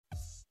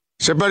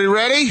Is everybody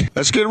ready?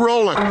 Let's get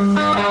rolling.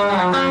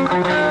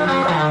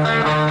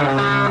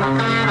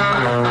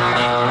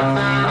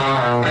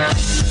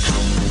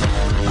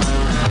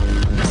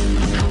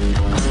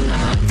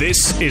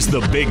 This is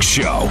The Big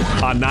Show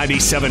on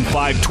 97.5,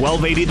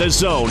 1280 The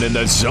Zone and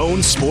The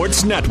Zone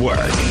Sports Network.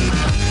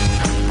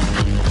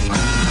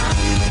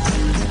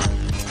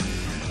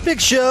 Big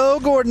Show,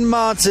 Gordon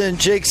Monson,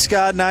 Jake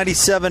Scott,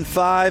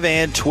 97.5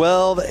 and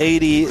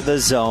 1280 The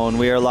Zone.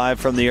 We are live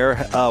from the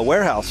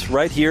warehouse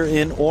right here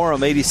in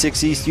Orem,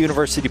 86 East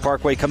University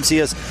Parkway. Come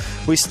see us.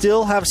 We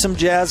still have some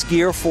Jazz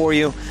gear for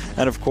you.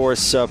 And, of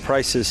course,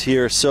 prices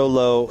here so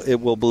low it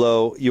will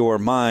blow your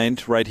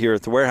mind right here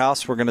at the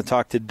warehouse. We're going to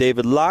talk to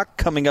David Locke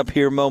coming up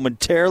here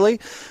momentarily.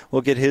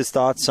 We'll get his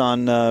thoughts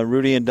on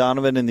Rudy and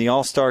Donovan in the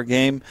All-Star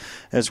game,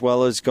 as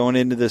well as going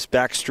into this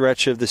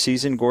backstretch of the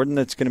season, Gordon,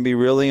 that's going to be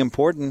really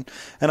important.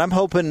 And I'm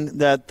hoping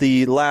that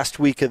the last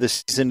week of the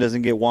season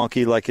doesn't get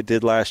wonky like it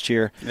did last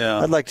year. Yeah.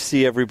 I'd like to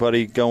see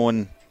everybody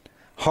going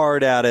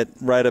hard at it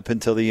right up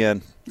until the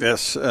end.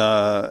 Yes,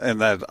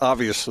 and that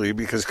obviously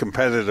because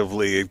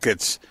competitively it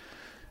gets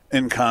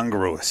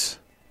incongruous,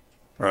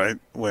 right?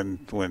 When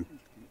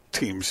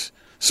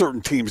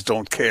certain teams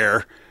don't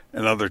care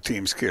and other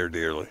teams care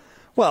dearly.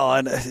 Well,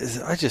 and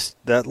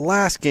that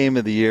last game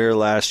of the year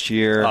last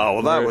year,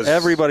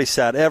 everybody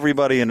sat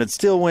everybody, and it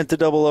still went to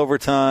double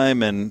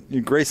overtime,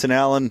 and Grayson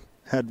Allen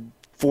had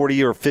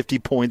 40 or 50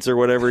 points or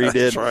whatever he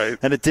did, That's right.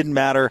 And it didn't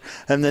matter.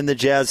 And then the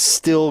Jazz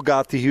still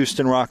got the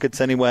Houston Rockets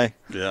anyway.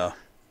 Yeah.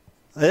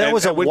 That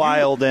was a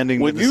wild ending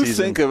to the season. When you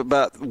think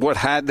about what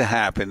had to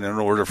happen in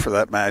order for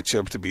that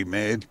matchup to be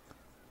made?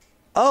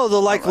 Oh,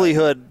 the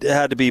likelihood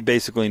had to be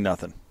basically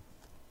nothing.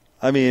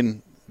 I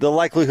mean, the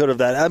likelihood of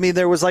that. I mean,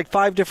 there was like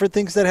 5 different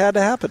things that had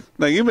to happen.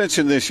 Now, you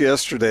mentioned this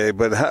yesterday,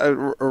 but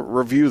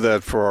review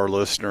that for our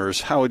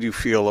listeners. How would you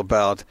feel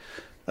about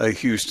a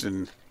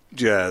Houston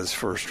Jazz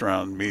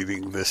first-round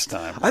meeting this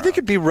time around? I think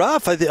it'd be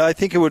rough. I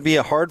think it would be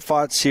a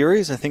hard-fought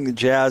series. I think the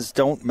Jazz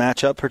don't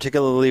match up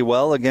particularly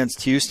well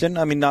against Houston.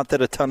 I mean, not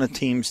that a ton of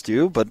teams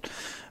do, but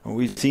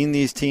we've seen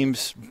these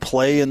teams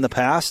play in the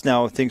past.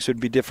 Now things would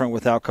be different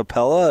without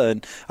Capella,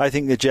 and I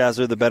think the Jazz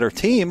are the better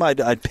team.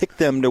 I'd pick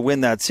them to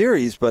win that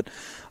series, but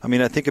I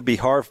mean, I think it'd be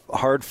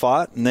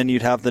hard-fought, and then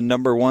you'd have the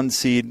number 1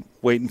 seed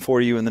waiting for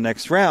you in the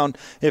next round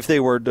if they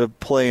were to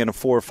play in a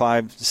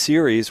 4-5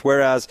 series.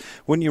 Whereas,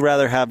 wouldn't you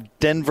rather have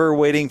Denver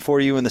waiting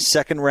for you in the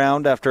second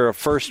round after a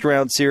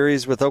first-round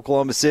series with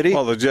Oklahoma City?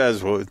 Well, the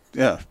Jazz would,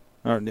 yeah.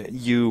 Or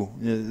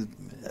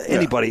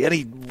anybody,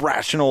 any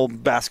rational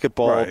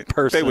basketball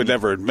person. They would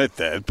never admit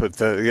that, but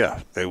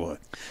they would.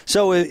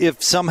 So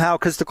if somehow,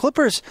 because the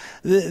Clippers,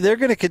 they're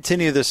going to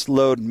continue this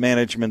load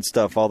management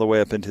stuff all the way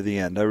up into the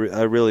end. I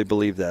really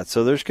believe that.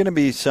 So there's going to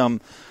be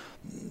some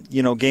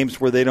games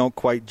where they don't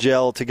quite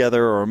gel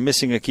together or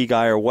missing a key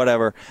guy or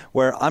whatever,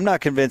 where I'm not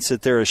convinced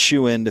that they're a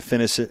shoe-in to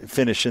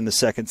finish in the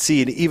second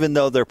seed, even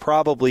though they're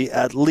probably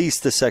at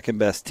least the second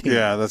best team.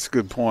 Yeah, that's a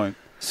good point.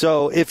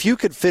 So if you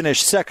could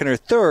finish second or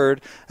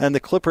third and the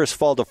Clippers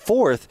fall to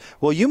fourth,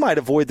 well, you might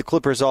avoid the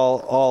Clippers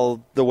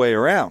all the way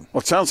around. Well,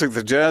 it sounds like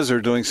the Jazz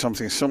are doing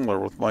something similar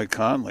with Mike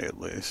Conley, at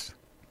least.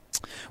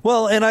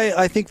 Well, and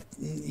I think,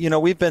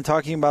 we've been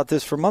talking about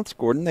this for months,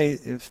 Gordon.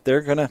 If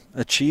they're going to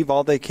achieve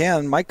all they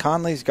can, Mike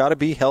Conley's got to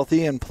be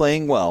healthy and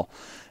playing well.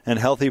 And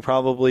healthy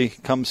probably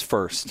comes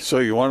first. So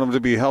you want him to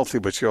be healthy,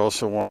 but you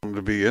also want him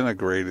to be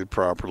integrated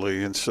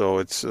properly. And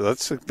so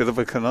that's a bit of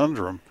a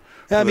conundrum.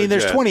 Yeah, I mean,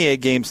 there's 28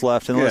 games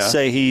left, and let's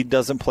say he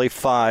doesn't play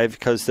 5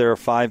 because there are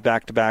 5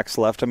 back-to-backs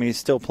left. I mean, he's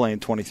still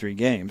playing 23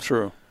 games.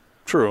 True.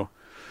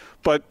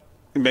 But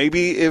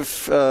maybe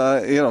if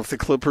the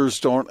Clippers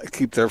don't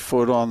keep their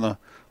foot on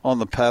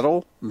the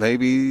pedal,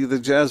 maybe the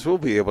Jazz will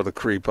be able to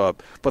creep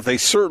up. But they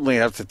certainly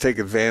have to take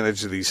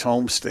advantage of these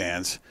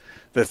homestands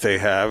that they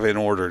have in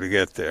order to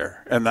get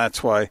there. And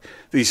that's why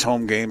these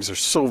home games are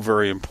so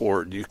very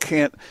important.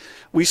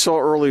 We saw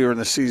earlier in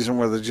the season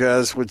where the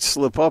Jazz would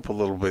slip up a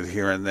little bit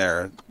here and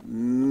there.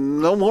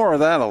 No more of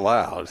that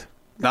allowed.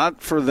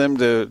 Not for them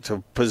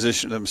to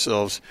position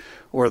themselves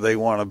where they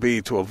want to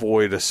be to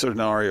avoid a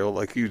scenario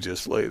like you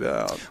just laid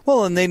out.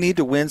 Well, and they need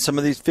to win some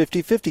of these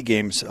 50-50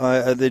 games.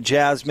 The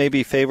Jazz may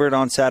be favored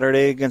on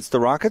Saturday against the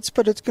Rockets,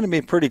 but it's going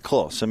to be pretty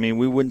close. I mean,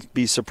 we wouldn't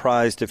be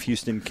surprised if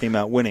Houston came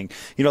out winning.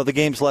 The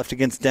games left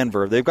against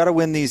Denver, they've got to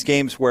win these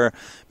games where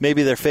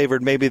maybe they're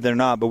favored, maybe they're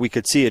not, but we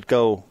could see it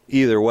go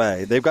either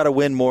way. They've got to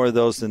win more of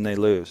those than they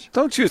lose.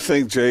 Don't you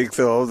think, Jake,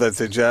 though, that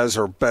the Jazz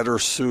are better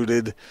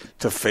suited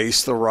to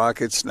face the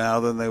Rockets now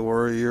than they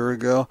were a year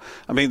ago?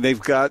 I mean, they've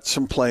got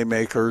some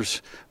playmakers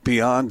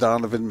beyond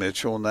Donovan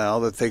Mitchell now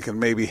that they can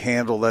maybe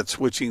handle that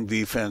switching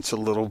defense a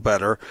little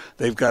better.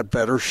 They've got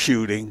better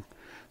shooting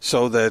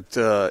so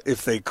that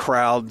if they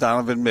crowd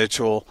Donovan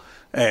Mitchell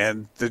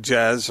and the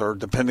Jazz are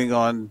depending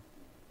on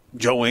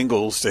Joe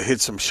Ingles to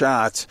hit some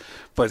shots,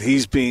 but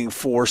he's being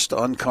forced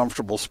to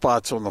uncomfortable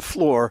spots on the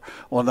floor,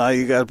 well, now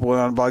you got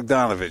Bojan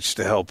Bogdanović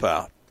to help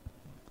out.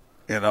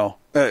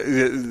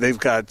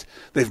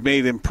 They've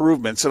made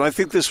improvements, and I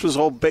think this was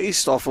all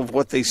based off of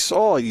what they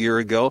saw a year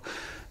ago.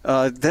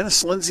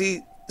 Dennis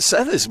Lindsey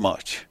said as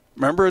much.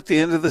 Remember at the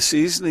end of the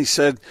season, he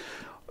said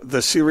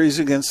the series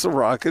against the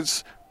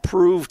Rockets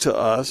proved to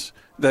us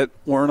that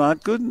we're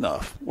not good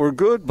enough. We're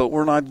good, but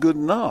we're not good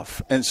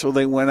enough. And so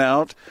they went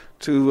out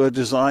to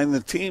design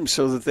the team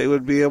so that they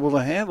would be able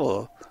to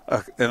handle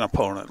an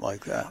opponent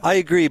like that. I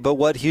agree, but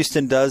what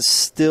Houston does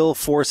still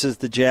forces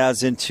the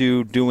Jazz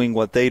into doing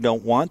what they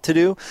don't want to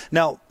do.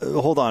 Now,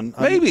 hold on.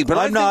 Maybe, but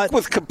I think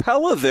with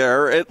Capella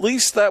there, at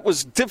least that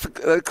was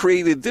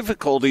created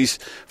difficulties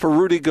for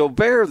Rudy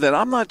Gobert that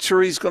I'm not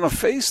sure he's going to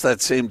face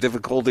that same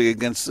difficulty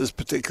against this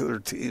particular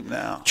team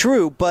now.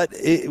 True, but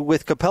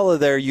with Capella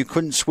there, you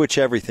couldn't switch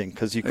everything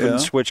because you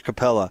couldn't switch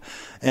Capella.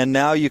 And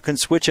now you can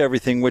switch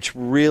everything, which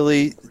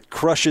really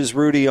crushes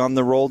Rudy on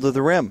the roll to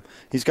the rim.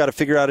 He's got to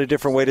figure out a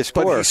different way to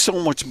score. But he's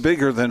so much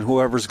bigger than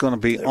whoever's going to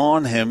be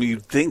on him.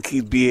 You'd think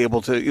he'd be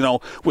able to,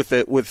 with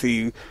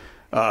the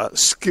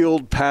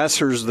skilled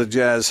passers the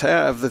Jazz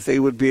have, that they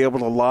would be able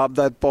to lob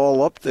that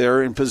ball up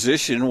there in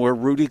position where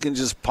Rudy can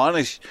just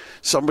punish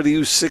somebody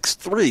who's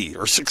 6'3"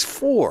 or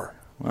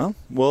 6'4".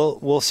 Well,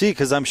 we'll see,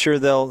 because I'm sure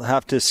they'll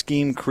have to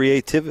scheme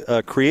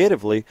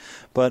creatively,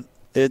 but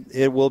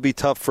it will be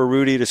tough for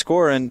Rudy to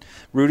score, and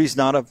Rudy's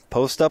not a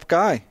post-up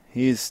guy.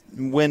 He's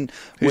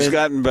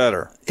gotten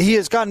better. He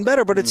has gotten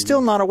better, but it's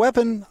still not a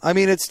weapon. I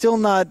mean, it's still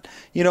not,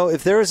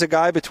 if there is a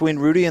guy between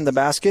Rudy and the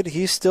basket,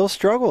 he still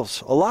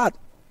struggles a lot.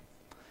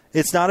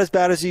 It's not as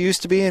bad as he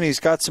used to be, and he's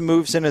got some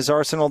moves in his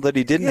arsenal that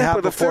he didn't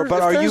have before.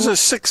 But if there's a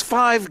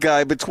 6'5"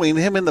 guy between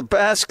him and the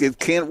basket,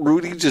 can't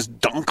Rudy just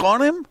dunk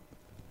on him?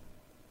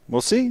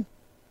 We'll see.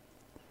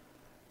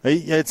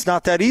 It's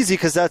not that easy,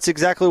 because that's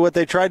exactly what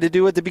they tried to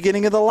do at the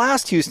beginning of the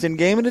last Houston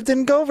game, and it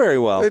didn't go very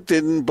well. It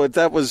didn't, but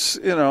that was,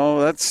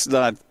 that's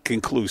not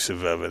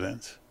conclusive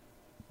evidence.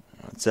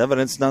 It's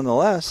evidence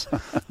nonetheless.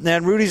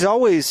 And Rudy's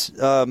always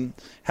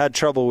had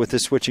trouble with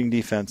his switching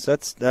defense.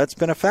 That's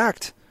been a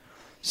fact.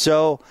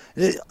 So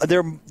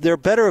they're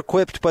better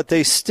equipped, but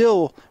they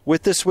still,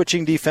 with the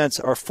switching defense,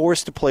 are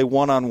forced to play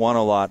one-on-one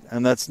a lot,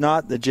 and that's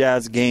not the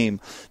Jazz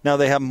game. Now,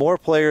 they have more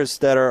players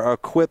that are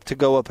equipped to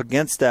go up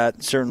against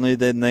that, certainly,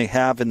 than they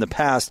have in the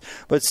past,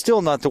 but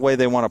still not the way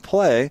they want to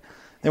play.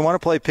 They want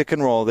to play pick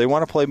and roll. They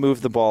want to play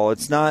move the ball.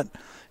 It's not,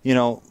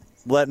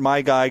 let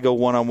my guy go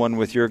one-on-one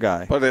with your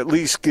guy. But at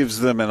least gives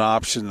them an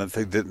option that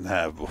they didn't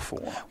have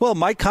before. Well,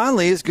 Mike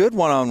Conley is good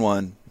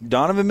one-on-one.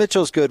 Donovan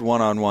Mitchell's good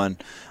one-on-one.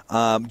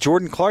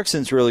 Jordan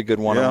Clarkson's really good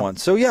one-on-one.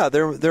 So,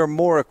 they're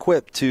more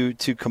equipped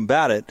to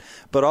combat it.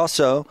 But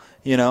also,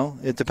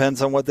 it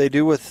depends on what they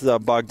do with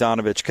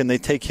Bogdanovich. Can they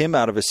take him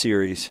out of a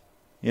series?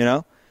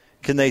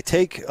 Can they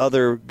take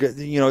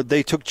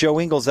they took Joe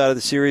Ingles out of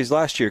the series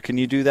last year. Can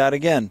you do that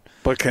again?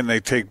 But can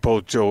they take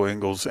both Joe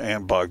Ingles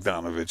and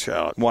Bogdanovich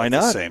out at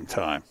the same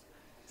time?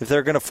 If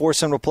they're going to force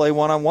them to play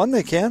one-on-one,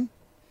 they can.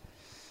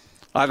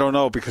 I don't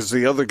know, because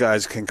the other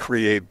guys can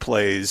create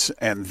plays,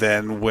 and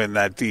then when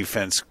that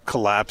defense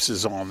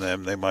collapses on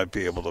them, they might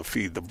be able to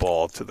feed the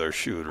ball to their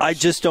shooters. I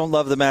just don't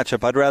love the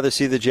matchup. I'd rather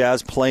see the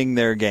Jazz playing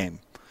their game.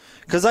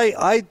 Because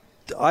I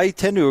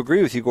tend to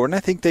agree with you, Gordon. I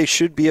think they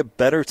should be a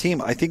better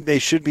team. I think they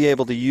should be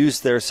able to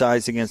use their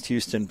size against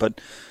Houston. But,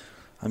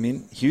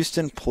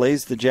 Houston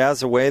plays the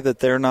Jazz a way that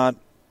they're not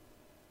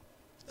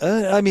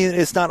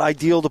it's not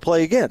ideal to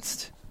play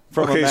against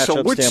from a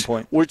matchup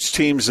standpoint. Which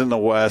teams in the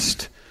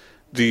West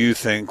do you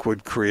think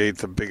would create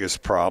the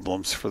biggest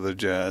problems for the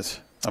Jazz?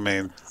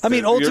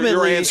 Ultimately,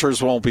 your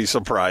answers won't be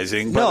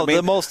surprising. But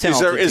the most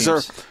talented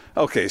teams.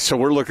 Okay, so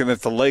we're looking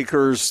at the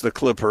Lakers, the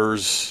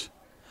Clippers.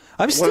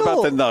 What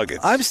about the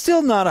Nuggets? I'm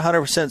still not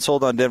 100%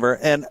 sold on Denver,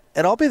 and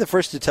I'll be the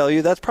first to tell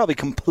you that's probably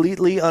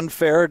completely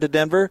unfair to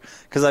Denver,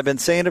 because I've been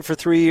saying it for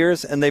 3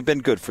 years, and they've been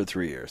good for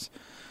 3 years.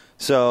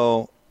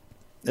 So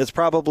it's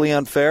probably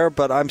unfair,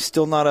 but I'm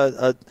still not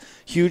a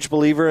huge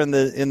believer in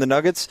the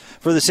Nuggets,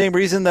 for the same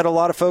reason that a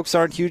lot of folks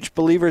aren't huge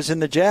believers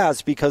in the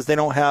Jazz, because they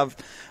don't have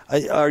 –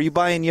 are you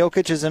buying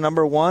Jokic as a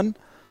number one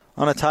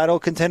on a title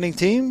contending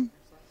team?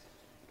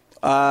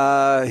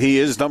 He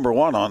is number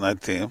one on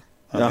that team.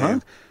 I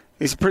mean,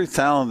 he's a pretty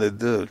talented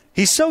dude.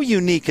 He's so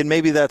unique, and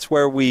maybe that's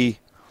where we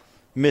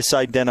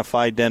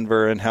misidentify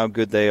Denver and how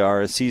good they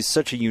are. Is he's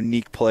such a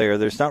unique player.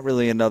 There's not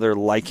really another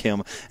like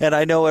him. And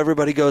I know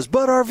everybody goes,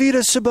 but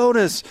Arvydas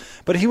Sabonis.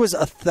 But he was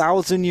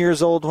 1,000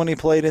 years old when he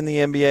played in the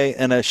NBA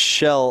and a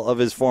shell of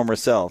his former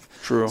self.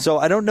 True. So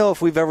I don't know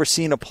if we've ever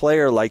seen a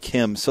player like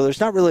him. So there's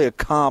not really a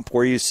comp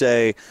where you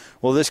say,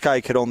 well, this guy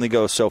could only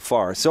go so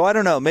far. So I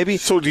don't know. Maybe.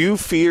 So do you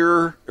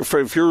fear,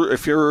 if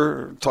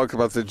you're talking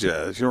about the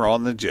Jazz, you're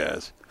on the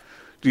Jazz,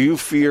 do you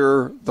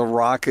fear the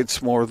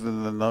Rockets more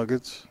than the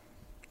Nuggets?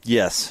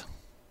 Yes.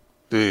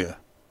 Do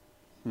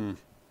you?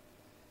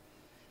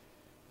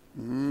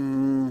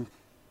 I'm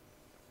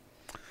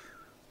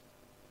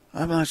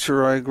not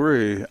sure I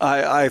agree.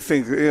 I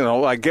think,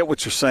 I get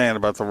what you're saying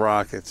about the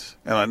Rockets,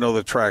 and I know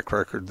the track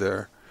record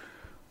there.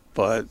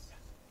 But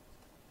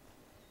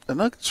the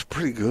Nuggets are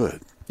pretty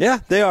good. Yeah,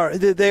 they are.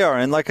 They are.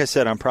 And like I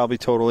said, I'm probably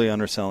totally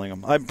underselling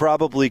them. I'm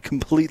probably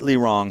completely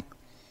wrong.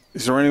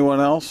 Is there anyone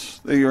else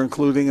that you're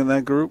including in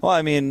that group? Well,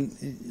 I mean,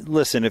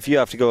 listen, if you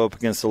have to go up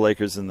against the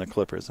Lakers and the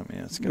Clippers, I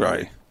mean, it's going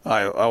to be.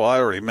 I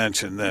already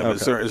mentioned them.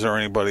 Okay. Is there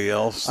anybody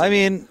else? I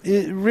mean,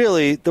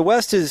 really, the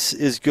West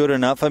is good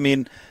enough. I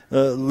mean,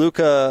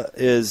 Luka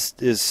is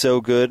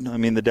so good. I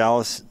mean,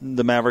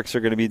 the Mavericks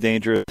are going to be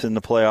dangerous in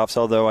the playoffs,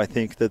 although I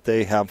think that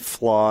they have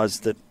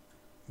flaws that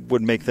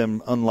would make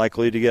them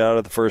unlikely to get out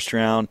of the first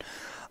round.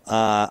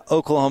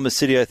 Oklahoma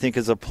City, I think,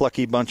 is a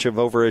plucky bunch of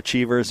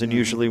overachievers, and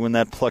usually when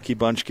that plucky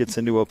bunch gets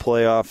into a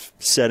playoff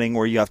setting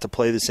where you have to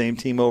play the same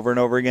team over and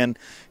over again,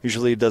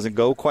 usually it doesn't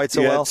go quite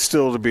so well. It's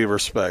still to be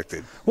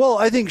respected. Well,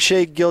 I think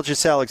Shai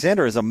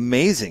Gilgeous-Alexander is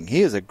amazing.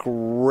 He is a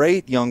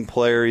great young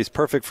player. He's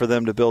perfect for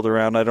them to build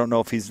around. I don't know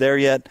if he's there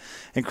yet.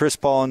 And Chris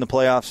Paul in the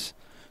playoffs,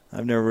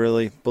 I've never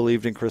really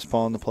believed in Chris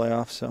Paul in the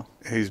playoffs. So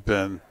he's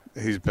been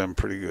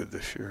pretty good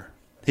this year.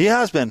 He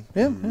has been.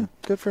 Yeah,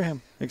 good for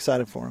him.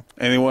 Excited for him.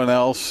 Anyone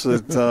else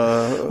that?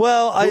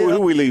 Well, who are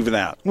we leaving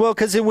out? Well,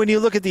 because when you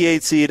look at the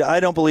 8 seed, I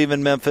don't believe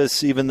in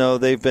Memphis, even though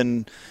they've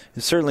been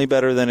certainly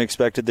better than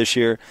expected this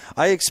year.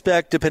 I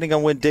expect, depending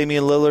on when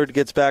Damian Lillard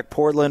gets back,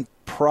 Portland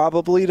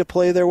probably to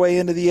play their way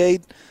into the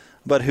 8,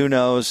 but who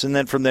knows? And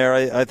then from there,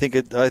 I think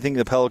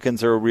the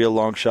Pelicans are a real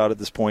long shot at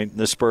this point.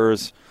 The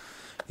Spurs,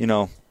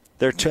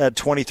 they're at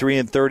 23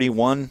 and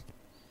 31.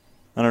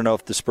 I don't know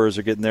if the Spurs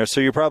are getting there.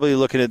 So you're probably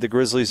looking at the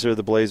Grizzlies or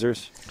the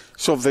Blazers.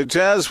 So if the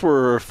Jazz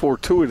were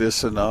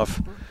fortuitous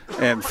enough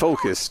and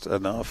focused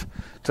enough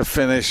to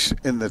finish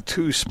in the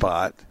 2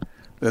 spot,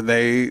 then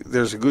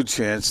there's a good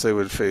chance they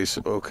would face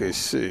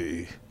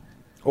OKC.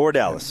 Or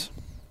Dallas.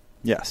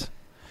 Yes.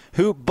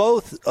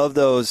 Both of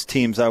those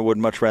teams I would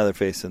much rather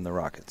face than the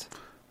Rockets.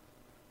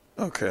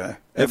 Okay.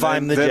 If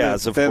I'm the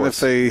Jazz, of course. Then if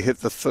they hit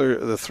the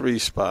 3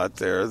 spot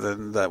there,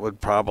 then that would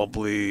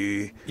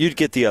probably... You'd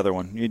get the other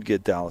one. You'd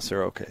get Dallas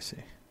or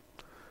OKC.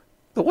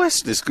 The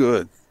West is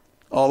good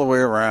all the way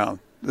around.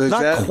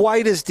 Not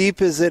quite as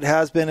deep as it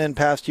has been in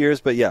past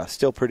years, but yeah,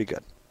 still pretty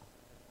good.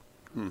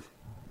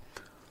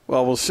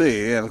 Well, we'll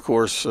see. And, of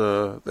course,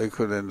 they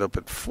could end up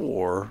at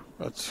 4.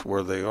 That's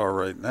where they are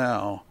right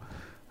now.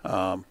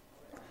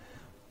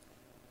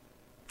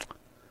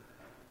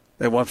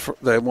 They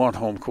want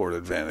home court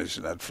advantage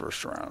in that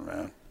first round,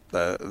 man.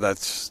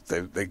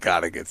 They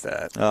got to get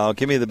that.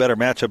 Give me the better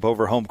matchup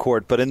over home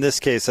court, but in this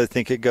case, I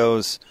think it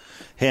goes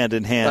hand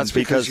in hand. That's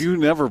because you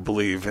never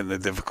believe in the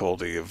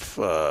difficulty of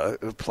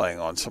playing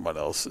on someone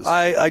else's.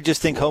 I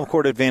just think home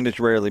court advantage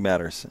rarely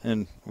matters,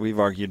 and we've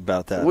argued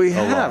about that. We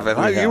have,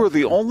 and you were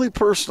the only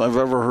person I've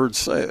ever heard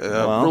say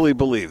really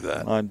believe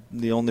that. I'm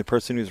the only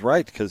person who's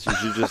right because you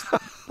should just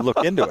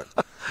look into it.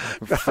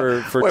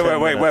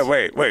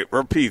 Wait!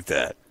 Repeat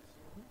that.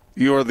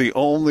 You are the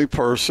only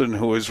person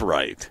who is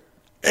right.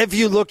 If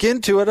you look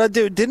into it,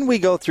 didn't we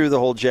go through the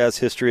whole Jazz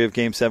history of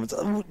Game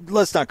 7?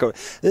 Let's not go.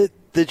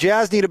 The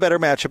Jazz need a better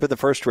matchup in the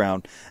first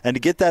round, and to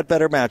get that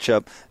better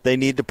matchup, they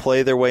need to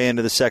play their way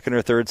into the 2nd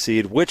or 3rd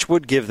seed, which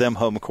would give them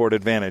home court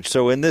advantage.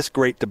 So in this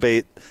great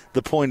debate,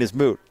 the point is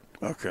moot.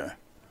 Okay.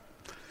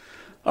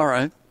 All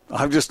right.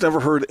 I've just never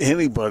heard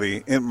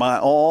anybody in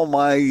all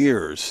my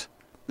years,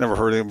 never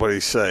heard anybody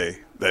say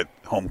that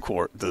home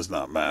court does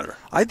not matter.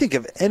 I think,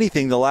 if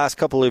anything, the last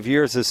couple of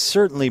years has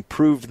certainly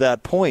proved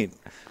that point,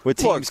 with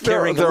teams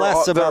caring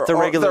less about the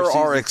regular season.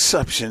 There are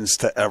exceptions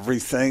to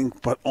everything,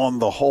 but on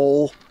the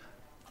whole,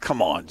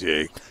 come on,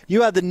 Jake.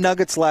 You had the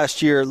Nuggets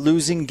last year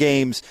losing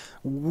games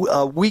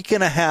a week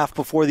and a half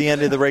before the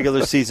end of the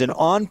regular season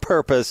on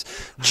purpose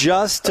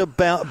just to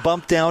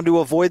bump down to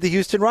avoid the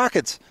Houston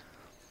Rockets.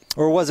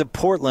 Or was it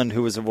Portland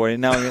who was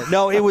avoiding it?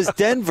 No, it was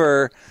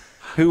Denver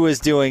who was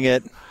doing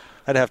it.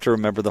 I'd have to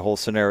remember the whole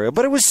scenario.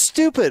 But it was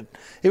stupid.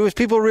 It was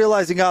people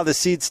realizing, the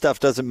seed stuff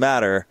doesn't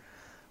matter.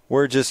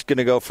 We're just going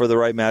to go for the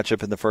right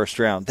matchup in the first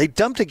round. They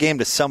dumped a game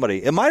to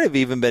somebody. It might have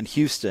even been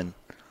Houston.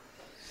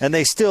 And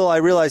I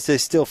realized they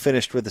still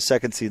finished with the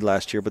 2nd seed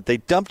last year. But they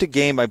dumped a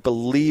game, I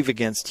believe,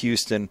 against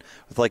Houston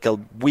with like a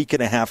week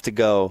and a half to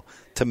go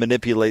to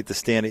manipulate the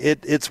standing.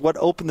 It's what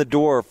opened the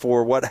door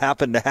for what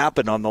happened to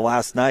happen on the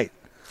last night.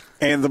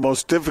 And the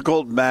most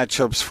difficult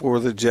matchups for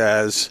the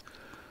Jazz,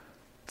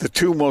 the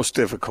 2 most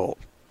difficult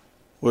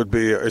would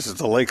be, is it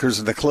the Lakers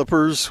and the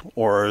Clippers,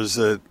 or is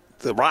it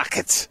the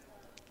Rockets?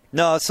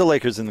 No, it's the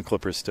Lakers and the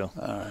Clippers still.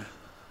 All right.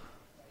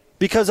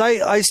 Because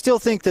I still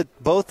think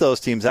that both those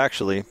teams,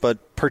 actually,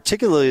 but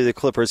particularly the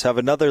Clippers, have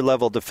another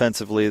level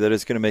defensively that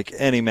is going to make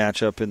any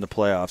matchup in the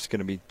playoffs going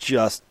to be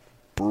just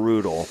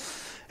brutal.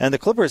 And the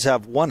Clippers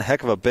have one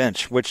heck of a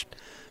bench, which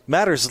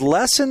matters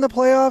less in the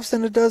playoffs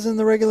than it does in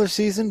the regular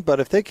season. But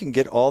if they can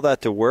get all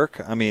that to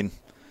work, I mean,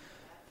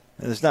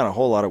 there's not a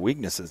whole lot of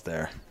weaknesses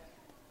there.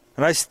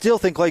 And I still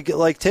think,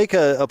 like take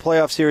a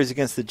playoff series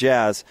against the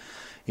Jazz.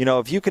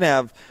 If you can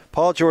have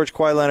Paul George,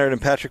 Kawhi Leonard, and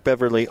Patrick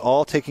Beverley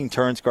all taking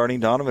turns guarding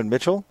Donovan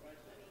Mitchell,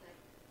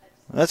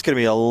 That's going to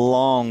be a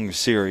long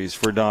series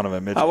for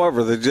Donovan Mitchell.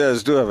 However, the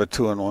Jazz do have a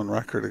 2-1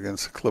 record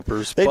against the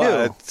Clippers. They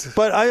do.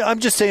 But I'm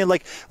just saying,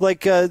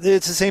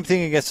 it's the same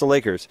thing against the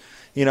Lakers.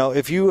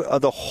 If you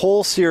the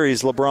whole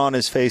series, LeBron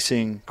is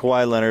facing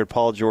Kawhi Leonard,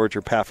 Paul George,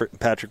 or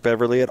Patrick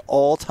Beverley at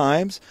all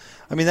times.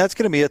 I mean, that's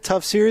going to be a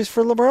tough series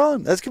for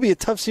LeBron. That's going to be a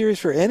tough series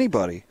for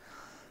anybody.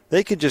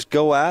 They could just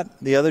go at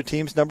the other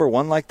team's number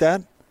one like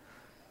that.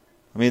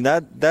 I mean,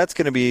 that's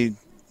going to be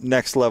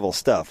next level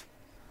stuff.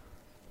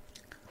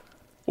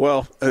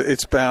 Well,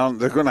 it's bound.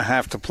 They're going to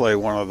have to play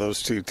one of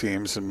those two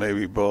teams and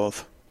maybe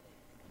both.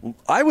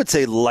 I would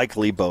say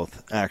likely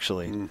both,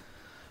 actually.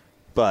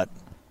 But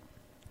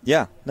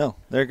yeah, no,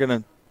 they're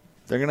going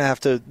to have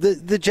to.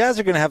 The Jazz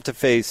are going to have to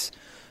face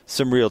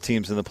some real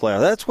teams in the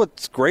playoffs. That's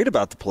what's great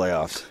about the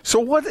playoffs. So,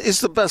 what is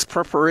the best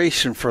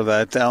preparation for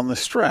that down the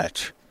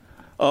stretch?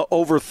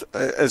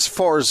 As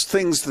far as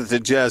things that the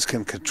Jazz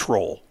can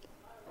control,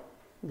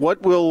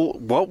 what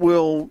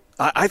will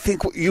I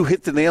think you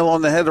hit the nail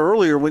on the head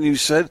earlier when you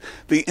said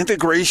the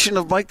integration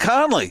of Mike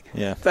Conley.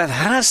 Yeah. That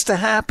has to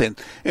happen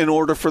in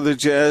order for the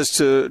Jazz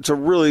to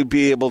really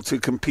be able to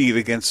compete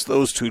against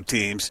those two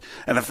teams.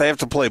 And if they have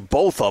to play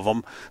both of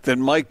them,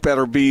 then Mike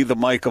better be the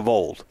Mike of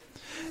old.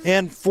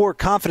 And for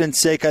confidence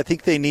sake, I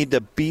think they need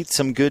to beat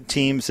some good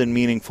teams in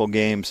meaningful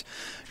games.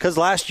 Because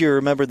last year,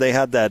 remember, they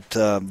had that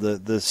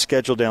the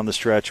schedule down the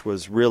stretch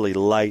was really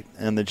light,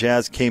 and the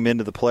Jazz came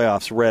into the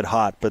playoffs red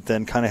hot, but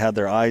then kind of had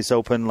their eyes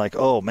open like,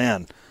 oh,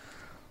 man,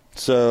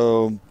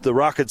 so the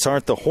Rockets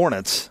aren't the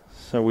Hornets.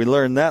 So we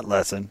learned that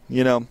lesson,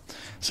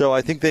 So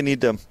I think they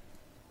need to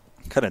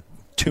kind of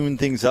tune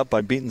things up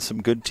by beating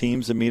some good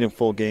teams in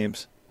meaningful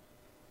games.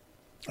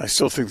 I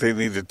still think they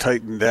need to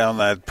tighten down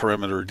that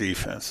perimeter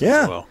defense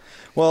as well.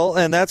 Well,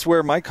 and that's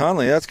where Mike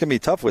Conley, that's going to be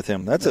tough with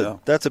him. That's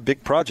a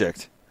big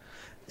project.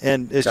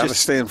 And it's got to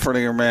just stay in front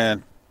of your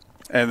man,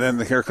 and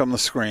then here come the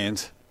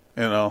screens.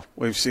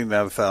 We've seen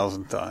that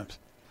 1,000 times.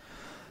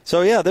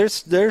 So yeah,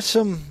 there's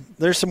some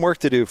work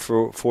to do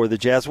for the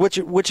Jazz,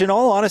 which in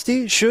all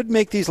honesty should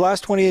make these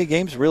last 28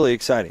 games really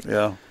exciting.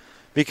 Yeah,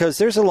 because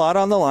there's a lot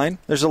on the line.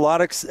 There's a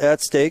lot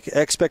at stake.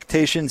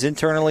 Expectations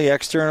internally,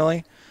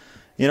 externally.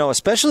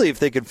 Especially if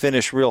they could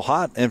finish real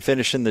hot and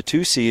finish in the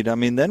 2 seed. I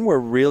mean, then we're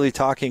really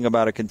talking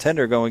about a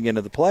contender going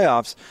into the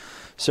playoffs.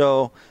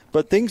 So,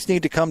 but things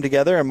need to come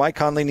together, and Mike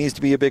Conley needs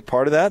to be a big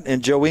part of that.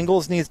 And Joe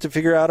Ingles needs to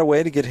figure out a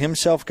way to get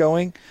himself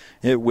going.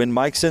 When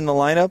Mike's in the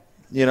lineup,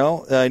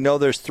 I know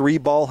there's 3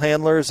 ball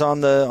handlers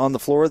on the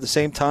floor at the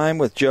same time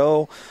with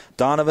Joe,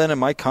 Donovan, and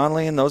Mike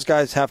Conley, and those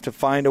guys have to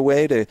find a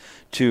way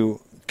to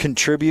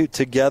contribute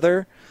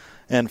together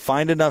and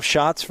find enough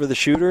shots for the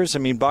shooters. I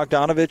mean,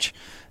 Bogdanovich,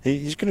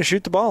 he's going to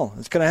shoot the ball.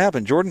 It's going to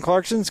happen. Jordan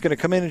Clarkson's going to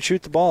come in and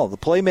shoot the ball. The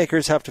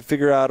playmakers have to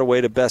figure out a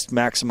way to best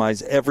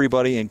maximize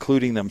everybody,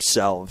 including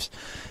themselves.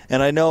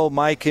 And I know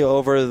Mike,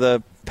 over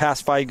the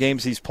past 5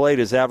 games he's played,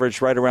 has averaged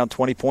right around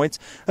 20 points.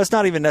 That's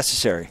not even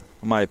necessary,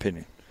 in my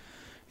opinion.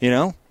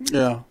 Yeah.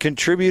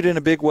 Contribute in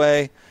a big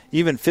way.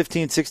 Even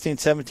 15, 16,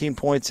 17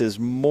 points is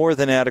more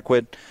than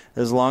adequate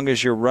as long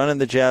as you're running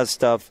the Jazz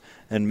stuff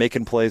and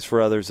making plays for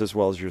others as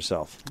well as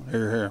yourself.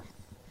 Here.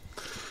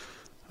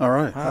 All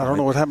right. I don't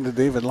know what happened to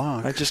David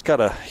Locke. I just got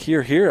a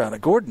here out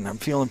of Gordon. I'm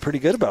feeling pretty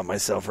good about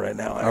myself right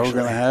now, actually. Are we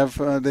going to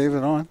have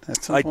David on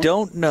at some point? I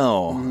don't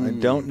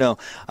know.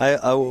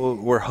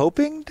 We're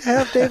hoping to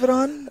have David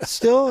on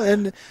still,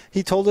 and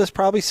he told us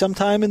probably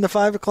sometime in the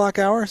 5 o'clock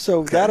hour,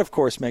 so that, of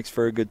course, makes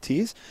for a good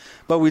tease.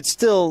 But we'd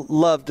still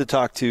love to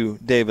talk to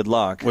David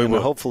Locke.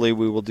 Hopefully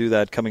we will do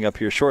that coming up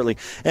here shortly.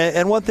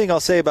 And one thing I'll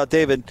say about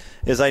David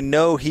is I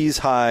know he's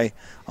high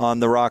on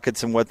the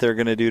Rockets and what they're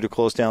going to do to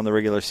close down the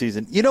regular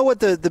season. You know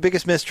what the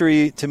biggest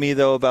mystery to me,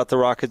 though, about the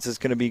Rockets is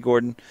going to be,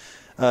 Gordon?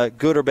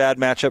 Good or bad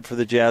matchup for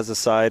the Jazz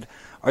aside.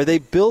 Are they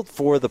built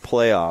for the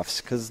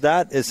playoffs? Because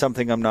that is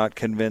something I'm not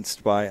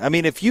convinced by. I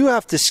mean, if you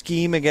have to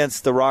scheme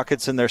against the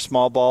Rockets in their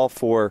small ball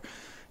for,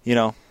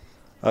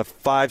 a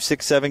 5,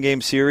 6, 7 game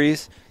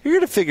series, you're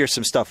going to figure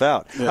some stuff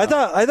out. Yeah.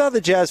 I thought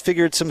the Jazz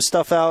figured some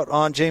stuff out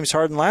on James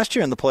Harden last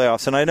year in the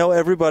playoffs, and I know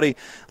everybody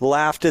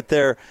laughed at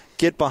their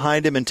get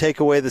behind him and take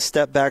away the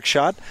step-back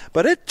shot,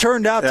 but it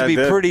turned out to be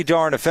pretty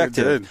darn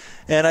effective.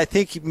 And I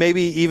think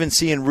maybe even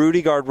seeing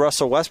Rudy guard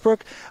Russell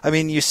Westbrook, I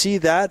mean, you see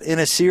that in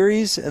a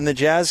series and the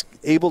Jazz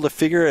able to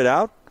figure it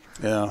out.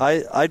 Yeah.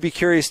 I'd be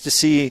curious to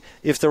see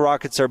if the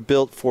Rockets are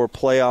built for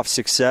playoff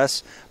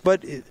success,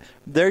 but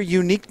their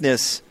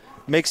uniqueness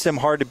makes them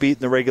hard to beat in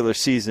the regular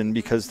season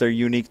because they're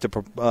unique to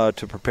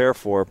prepare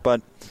for.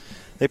 But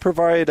they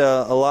provide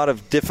a lot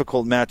of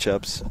difficult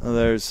matchups.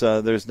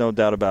 There's no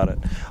doubt about it.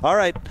 All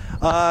right,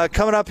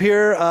 coming up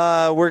here,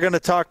 we're going to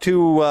talk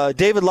to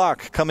David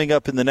Locke coming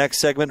up in the next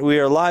segment. We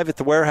are live at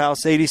the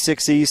Warehouse,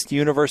 86 East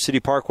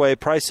University Parkway.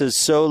 Price is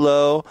so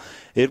low,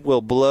 it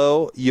will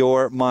blow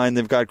your mind.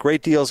 They've got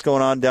great deals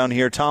going on down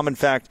here. Tom, in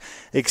fact,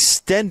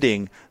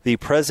 extending the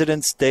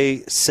President's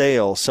Day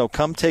sale. So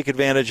come take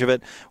advantage of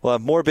it. We'll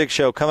have more Big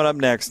Show coming up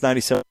next,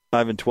 97.5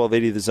 and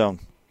 1280 The Zone.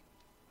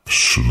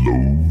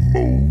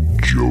 Slow-Mo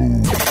Joe.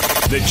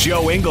 The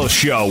Joe Ingles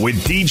Show with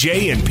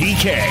DJ and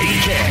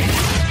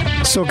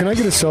PK. So can I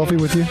get a selfie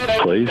with you?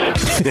 Please.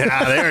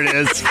 Yeah, there it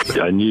is.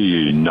 I knew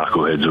you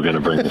knuckleheads were going to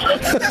bring this.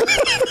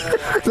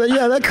 But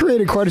yeah, that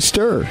created quite a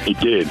stir. It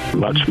did,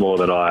 much more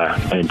than I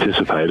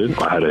anticipated.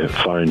 I had a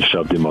phone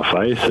shoved in my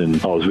face,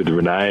 and I was with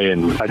Renee,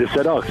 and I just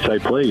said, "Oh, say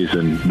please,"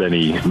 and then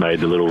he made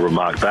the little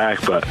remark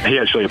back, but he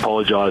actually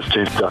apologised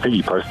to, I think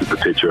he posted the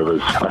picture of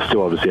us. I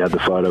still obviously had the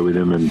photo with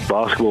him, and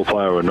basketball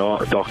player or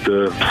not,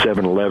 doctor,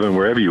 7-Eleven,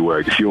 wherever you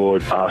work, if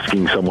you're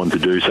asking someone to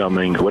do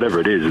something,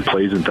 whatever it is, it's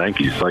please and thank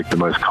you. It's like the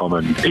most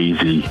common,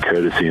 easy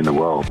courtesy in the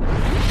world.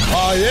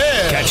 Oh,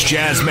 yeah. Catch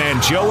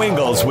Jazzman Joe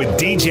Ingles with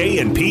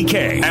DJ and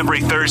PK every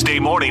Thursday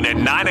morning at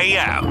 9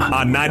 a.m.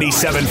 on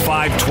 97.5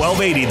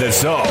 1280 The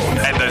Zone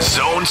and The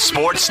Zone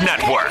Sports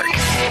Network.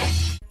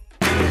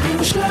 You're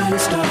a shining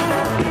star,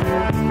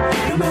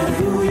 no matter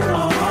who you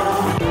are,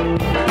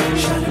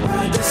 shining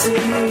bright to see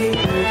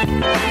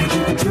what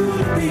you can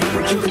truly be,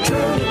 what you can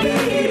truly be.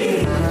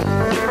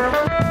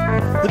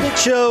 The Big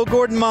Show,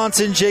 Gordon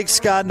Monson, Jake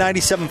Scott,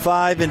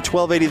 97.5 and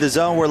 1280 The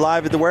Zone. We're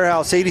live at the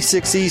Warehouse,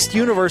 86 East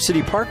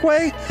University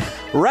Parkway,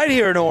 right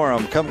here in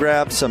Orem. Come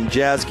grab some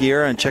jazz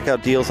gear and check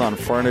out deals on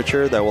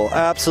furniture that will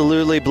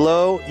absolutely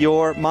blow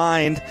your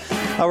mind.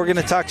 We're going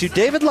to talk to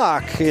David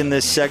Locke in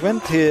this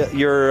segment.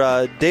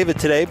 Your David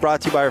today,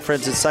 brought to you by our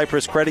friends at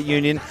Cyprus Credit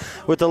Union.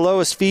 With the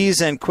lowest fees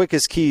and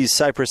quickest keys,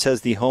 Cyprus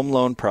has the home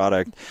loan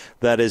product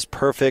that is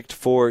perfect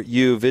for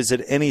you.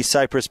 Visit any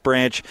Cyprus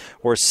branch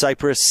or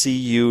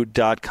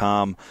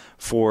cypruscu.com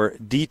for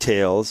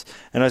details.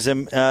 And as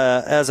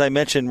I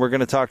mentioned, we're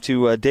going to talk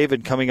to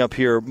David coming up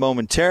here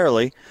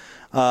momentarily.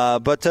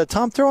 But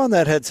Tom, throw on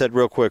that headset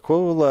real quick.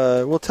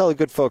 We'll tell the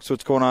good folks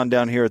what's going on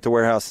down here at the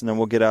Warehouse, and then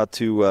we'll get out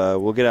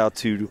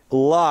to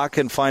Locke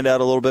and find out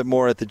a little bit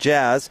more at the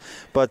Jazz.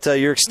 But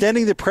you're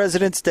extending the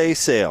President's Day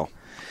sale.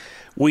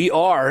 We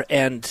are,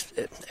 and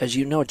as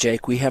you know,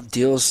 Jake, we have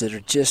deals that are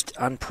just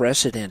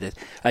unprecedented.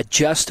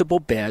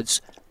 Adjustable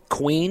beds,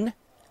 queen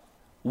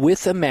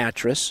with a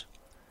mattress,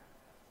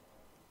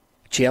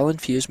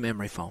 gel-infused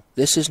memory foam.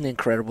 This is an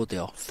incredible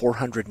deal,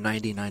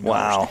 $499.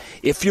 Wow.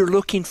 If you're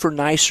looking for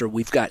nicer,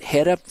 we've got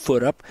head up,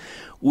 foot up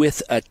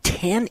with a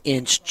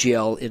 10-inch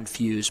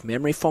gel-infused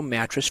memory foam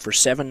mattress for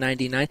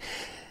 $799.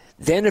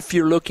 Then if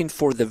you're looking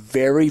for the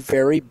very,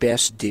 very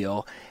best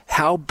deal,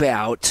 how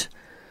about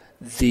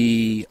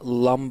the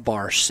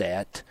lumbar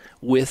set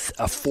with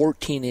a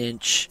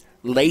 14-inch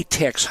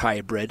latex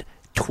hybrid,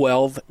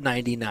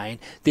 $1,299.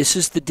 This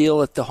is the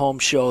deal at the home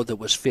show that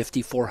was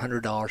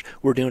 $5,400.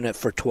 We're doing it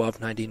for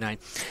 $1,299.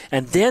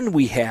 And then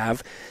we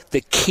have the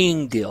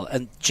king deal.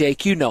 And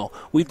Jake, you know,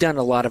 we've done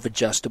a lot of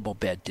adjustable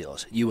bed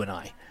deals, you and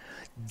I.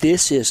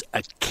 This is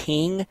a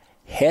king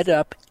head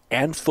up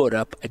and foot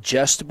up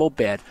adjustable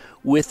bed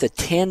with a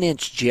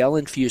 10-inch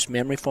gel-infused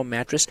memory foam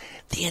mattress.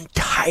 The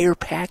entire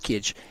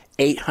package,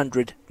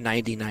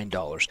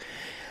 $899.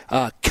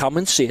 Come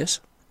and see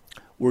us.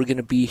 We're going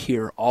to be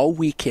here all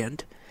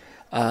weekend.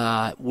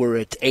 We're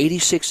at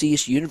 86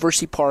 East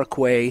University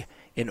Parkway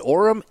in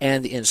Orem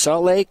and in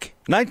Salt Lake.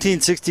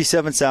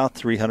 1967 South,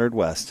 300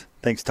 West.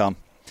 Thanks, Tom.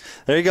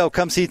 There you go.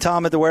 Come see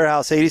Tom at the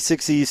Warehouse,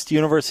 86 East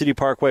University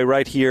Parkway,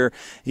 right here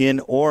in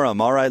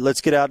Orem. All right,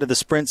 let's get out to the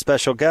Sprint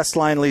special guest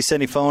line. Lease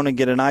any phone and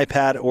get an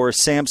iPad or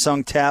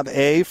Samsung Tab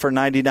A for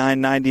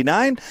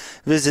 $99.99.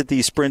 Visit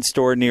the Sprint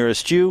store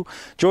nearest you.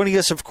 Joining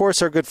us, of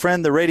course, our good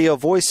friend, the radio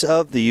voice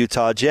of the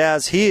Utah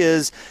Jazz. He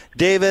is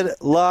David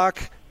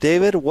Locke.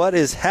 David, what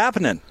is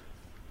happening?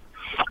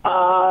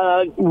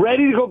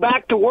 Ready to go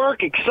back to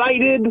work,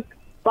 excited,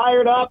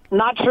 fired up,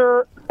 not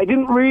sure. I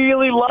didn't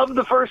really love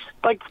the first,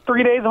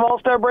 3 days of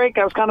All-Star break.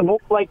 I was kind of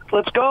like,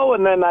 let's go,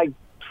 and then I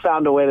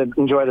found a way to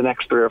enjoy the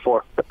next 3 or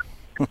 4.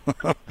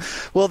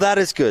 Well, that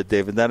is good,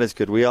 David. That is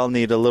good. We all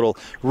need a little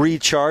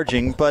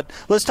recharging. But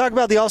let's talk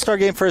about the All-Star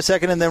game for a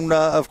second, and then,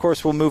 of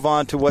course, we'll move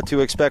on to what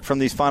to expect from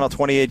these final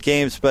 28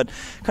 games. But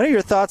kind of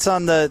your thoughts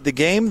on the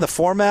game, the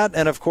format,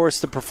 and, of course,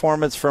 the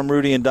performance from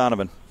Rudy and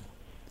Donovan.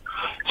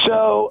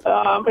 So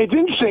it's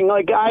interesting.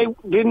 I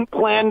didn't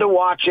plan to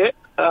watch it.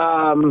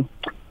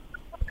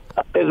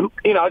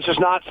 It's just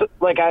not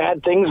like I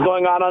had things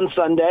going on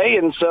Sunday,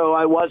 and so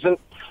I wasn't.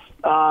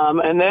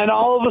 And then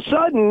all of a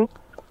sudden,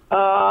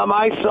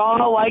 I saw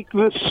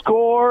the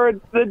score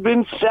that had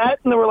been set,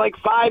 and there were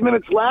 5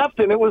 minutes left,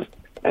 and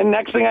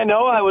next thing I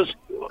know,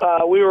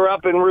 we were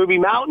up in Ruby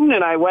Mountain,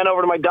 and I went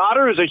over to my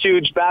daughter, who's a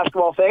huge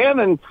basketball fan,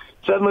 and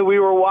suddenly we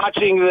were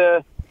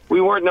watching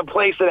we weren't in a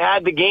place that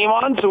had the game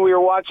on, so we were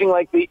watching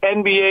the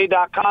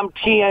NBA.com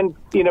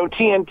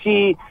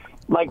TNT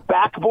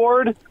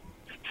backboard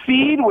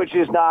feed, which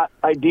is not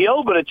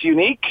ideal, but it's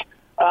unique.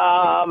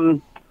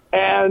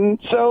 And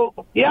so,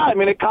 yeah,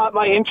 it caught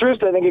my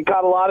interest. I think it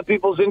caught a lot of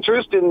people's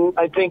interest, and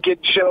I think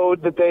it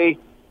showed that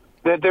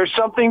there's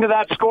something to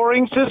that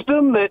scoring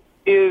system that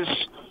is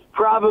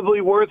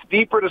probably worth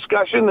deeper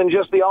discussion than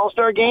just the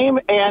All-Star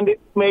game, and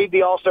it made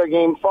the All-Star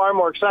game far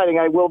more exciting.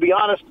 I will be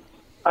honest,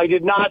 I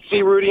did not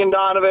see Rudy and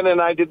Donovan, and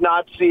I did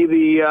not see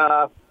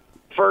the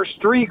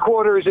first 3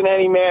 quarters in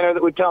any manner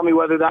that would tell me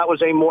whether that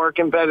was a more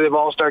competitive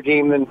All-Star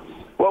game than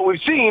what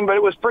we've seen, but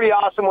it was pretty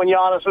awesome when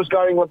Giannis was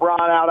guarding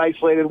LeBron out,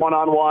 isolated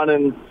one-on-one,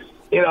 and,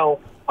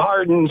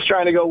 Harden's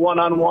trying to go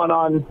one-on-one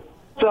on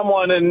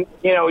someone, and,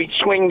 he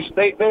swings.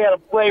 They had a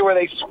play where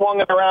they swung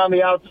it around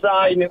the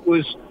outside, and it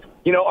was,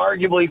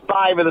 arguably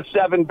 5 of the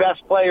 7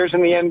 best players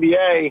in the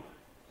NBA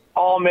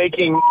all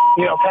making,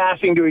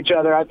 passing to each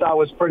other. I thought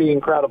was pretty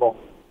incredible.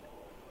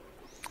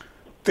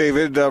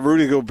 David,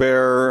 Rudy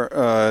Gobert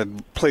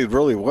played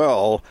really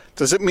well.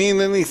 Does it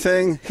mean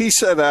anything? He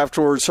said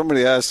afterwards,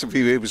 somebody asked if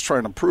he was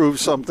trying to prove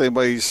something,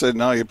 but he said,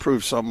 no, you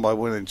proved something by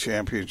winning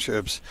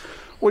championships.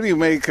 What do you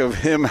make of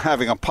him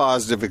having a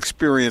positive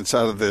experience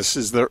out of this?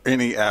 Is there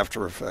any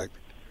after effect?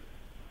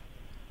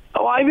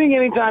 Oh, I think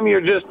anytime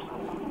you're just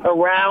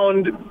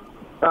around,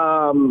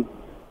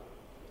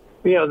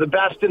 the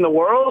best in the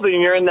world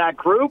and you're in that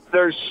group,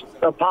 there's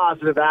a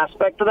positive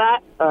aspect to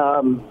that.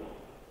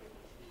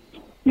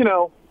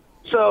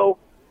 So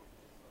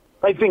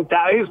I think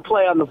that his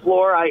play on the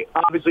floor, I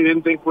obviously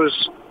didn't think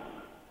was,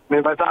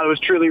 if I thought it was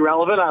truly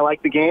relevant, I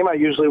like the game. I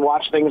usually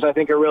watch things I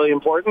think are really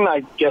important.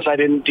 I guess I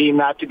didn't deem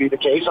that to be the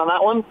case on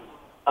that one.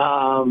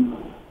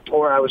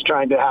 Or I was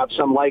trying to have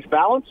some life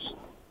balance.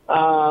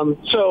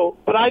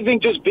 But I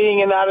think just being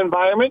in that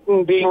environment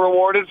and being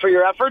rewarded for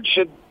your efforts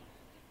should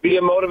be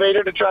a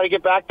motivator to try to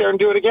get back there and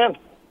do it again.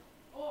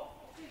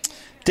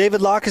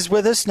 David Locke is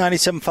with us,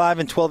 97.5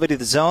 and 1280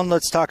 The Zone.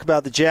 Let's talk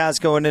about the Jazz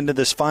going into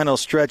this final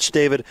stretch,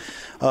 David,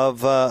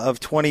 of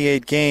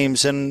 28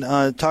 games, and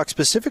talk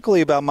specifically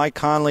about Mike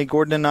Conley.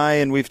 Gordon and I,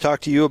 and we've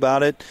talked to you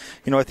about it.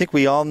 I think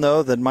we all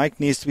know that Mike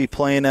needs to be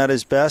playing at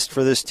his best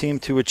for this team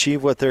to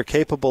achieve what they're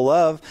capable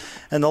of.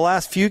 And the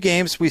last few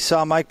games we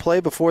saw Mike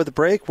play before the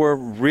break were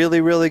really,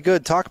 really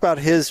good. Talk about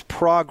his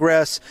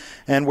progress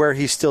and where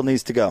he still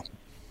needs to go.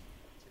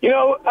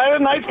 I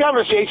had a nice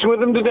conversation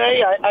with him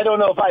today. I don't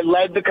know if I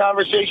led the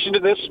conversation to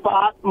this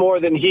spot more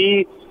than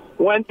he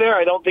went there.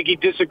 I don't think he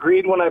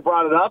disagreed when I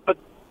brought it up, but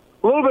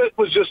a little bit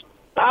was just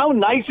how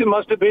nice it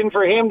must have been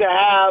for him to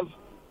have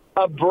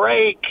a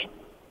break.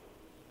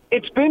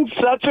 It's been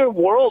such a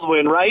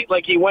whirlwind, right?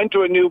 Like he went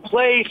to a new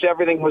place,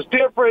 everything was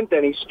different,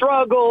 then he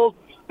struggled,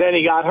 then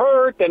he got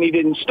hurt, then he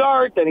didn't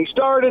start, then he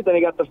started, then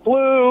he got the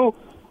flu.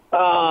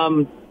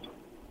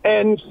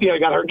 And, he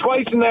got hurt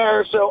twice in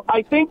there. So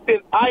I think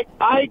that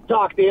I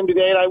talked to him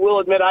today, and I will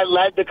admit I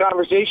led the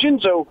conversation.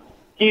 So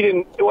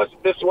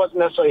this wasn't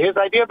necessarily his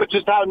idea, but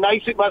just how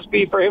nice it must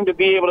be for him to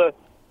be able to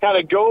kind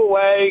of go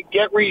away,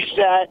 get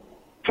reset,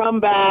 come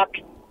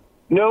back,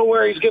 know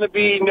where he's going to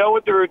be, know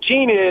what the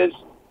routine is.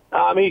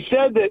 He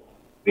said that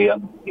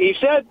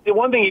the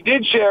one thing he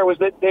did share was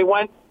that he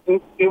went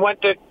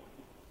to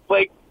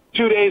like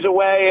 2 days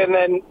away and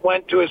then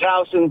went to his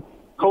house in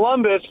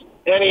Columbus,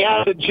 and he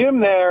had a gym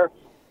there.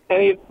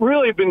 And he had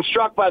really been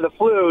struck by the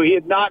flu. He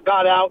had not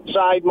got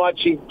outside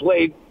much. He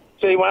went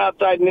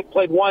outside and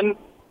played one,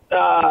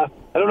 I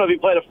don't know if he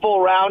played a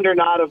full round or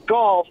not of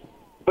golf,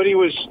 but he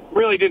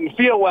really didn't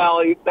feel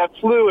well. That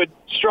flu had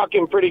struck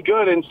him pretty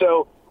good, and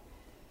so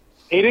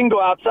he didn't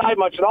go outside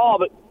much at all.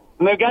 But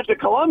when they got to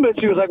Columbus,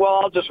 he was like,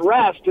 well, I'll just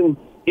rest. And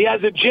he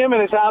has a gym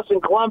in his house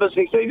in Columbus.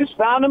 And he said he just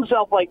found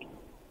himself like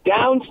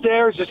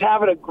downstairs just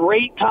having a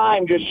great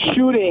time, just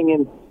shooting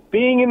and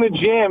being in the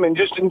gym and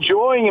just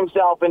enjoying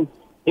himself. And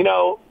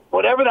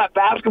whatever that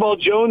basketball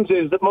Jones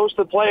is that most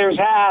of the players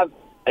have,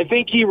 I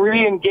think he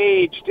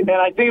re-engaged, and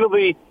I think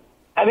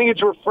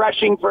it's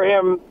refreshing for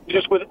him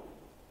just with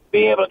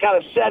being able to kind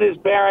of set his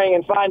bearing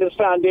and find his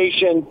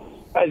foundation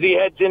as he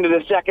heads into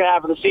the second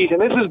half of the season.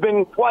 This has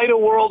been quite a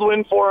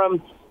whirlwind for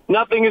him.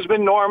 Nothing has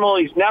been normal.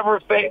 He's never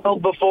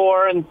failed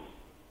before and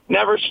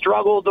never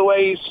struggled the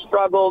way he's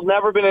struggled,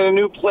 never been in a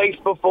new place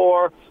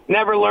before,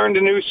 never learned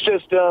a new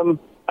system.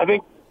 I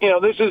think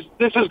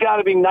this has got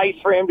to be nice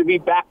for him to be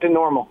back to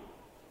normal.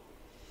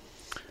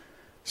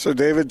 So,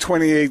 David,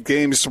 28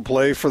 games to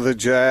play for the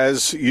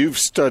Jazz. You've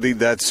studied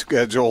that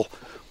schedule.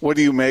 What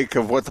do you make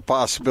of what the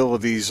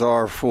possibilities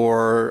are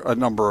for a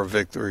number of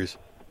victories?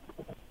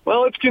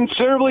 Well, it's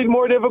considerably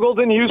more difficult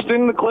than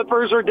Houston, the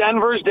Clippers, or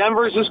Denver's.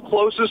 Denver's is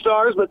closest to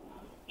ours, but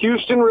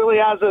Houston really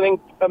has, I think,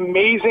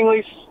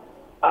 amazingly.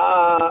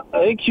 I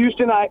think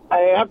Houston,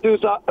 I'm doing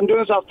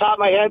this off the top of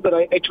my head, but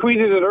I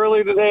tweeted it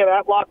earlier today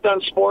at Locked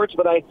On Sports,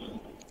 but I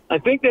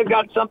think they've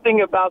got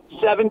something about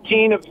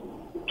 17 of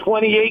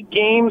 28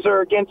 games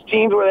are against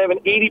teams where they have an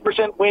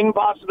 80% win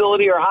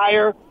possibility or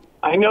higher.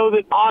 I know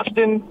that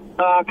Austin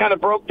kind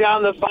of broke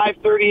down the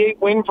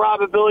 538 win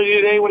probability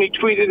today when he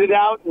tweeted it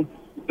out. And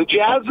the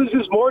Jazz's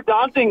is more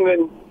daunting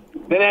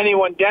than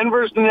anyone.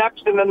 Denver's the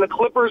next, and then the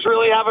Clippers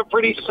really have a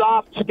pretty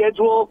soft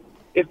schedule.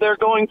 If they're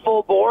going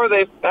full bore,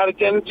 they've had a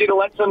tendency to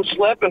let some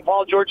slip, and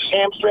Paul George's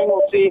hamstring,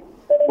 we'll see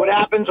what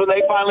happens when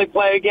they finally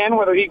play again,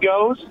 whether he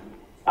goes.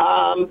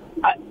 I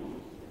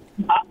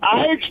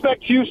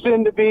expect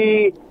Houston to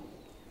be –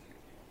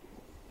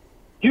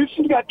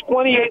 Houston's got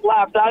 28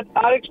 left.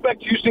 I'd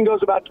expect Houston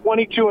goes about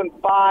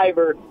 22-5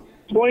 or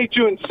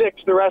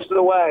 22-6 the rest of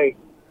the way.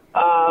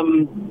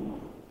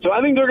 So I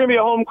think they're going to be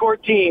a home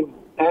court team.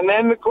 And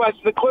then the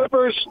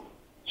Clippers,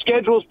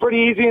 schedule's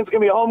pretty easy. It's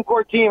going to be a home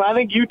court team. I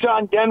think Utah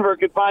and Denver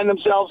could find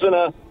themselves in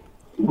a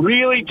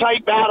really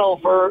tight battle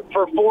for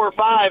 4 or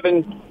 5,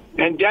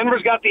 and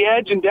Denver's got the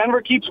edge, and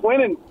Denver keeps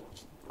winning,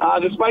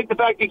 despite the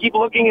fact they keep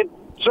looking at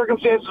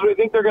circumstances where they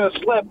think they're going to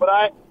slip.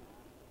 But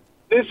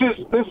this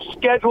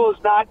schedule is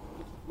not.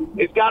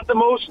 It's got the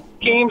most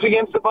games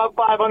against above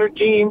 500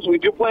 teams. We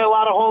do play a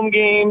lot of home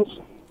games.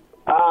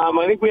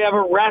 I think we have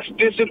a rest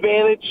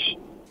disadvantage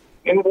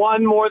in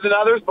one more than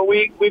others, but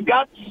we've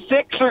got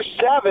 6 or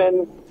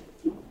 7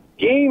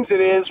 games it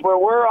is where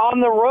we're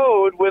on the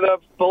road with a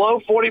below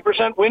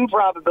 40% win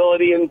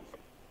probability, and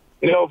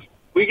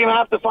we're going to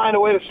have to find a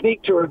way to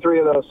sneak 2 or 3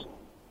 of those.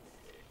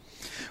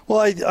 Well,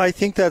 I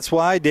think that's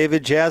why,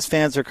 David, Jazz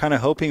fans are kind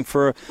of hoping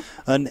for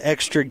an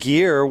extra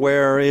gear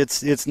where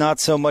it's not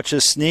so much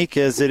a sneak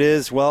as it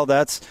is, well,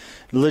 that's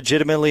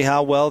legitimately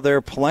how well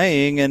they're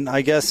playing. And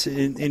I guess,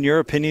 in your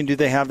opinion, do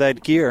they have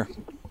that gear?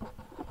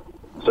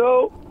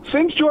 So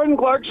since Jordan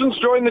Clarkson's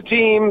joined the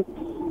team,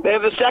 they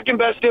have the second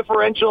best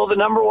differential, the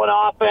number 1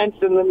 offense,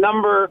 and the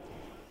number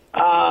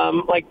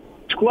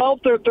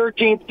 12th or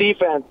 13th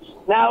defense.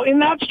 Now, in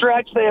that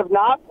stretch, they have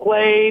not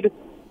played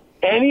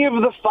any of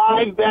the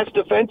 5 best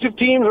defensive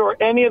teams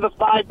or any of the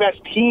 5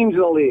 best teams in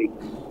the league.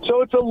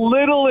 So it's a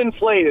little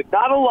inflated.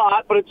 Not a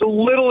lot, but it's a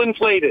little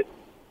inflated.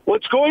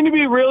 What's going to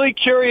be really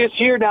curious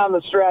here down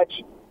the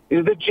stretch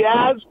is the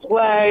Jazz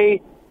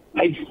play,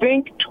 I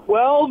think,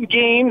 12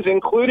 games,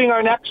 including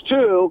our next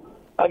 2,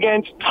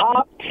 against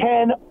top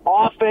 10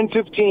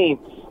 offensive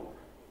teams.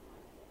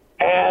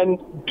 And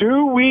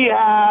do we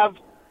have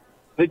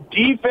the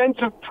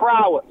defensive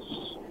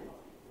prowess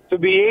to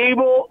be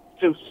able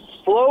to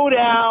slow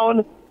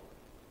down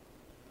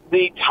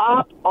the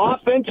top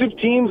offensive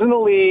teams in the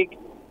league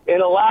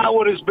and allow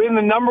what has been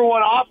the number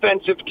 1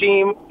 offensive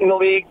team in the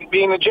league,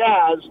 being the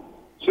Jazz,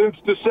 since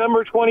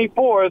December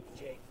 24th,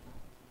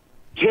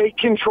 take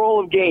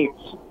control of games?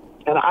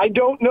 And I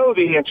don't know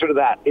the answer to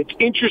that. It's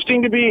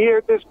interesting to be here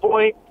at this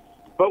point,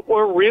 but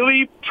we're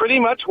really pretty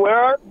much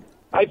where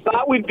I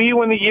thought we'd be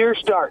when the year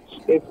starts.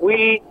 If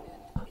we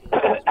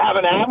have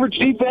an average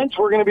defense,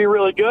 we're going to be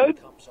really good.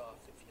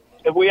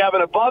 If we have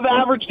an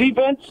above-average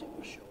defense,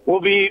 we'll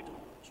be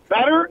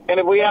better. And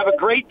if we have a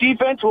great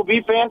defense, we'll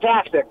be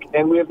fantastic.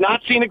 And we have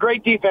not seen a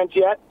great defense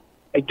yet.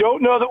 I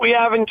don't know that we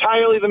have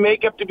entirely the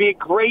makeup to be a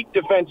great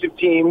defensive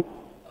team,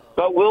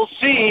 but we'll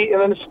see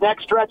in this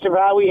next stretch of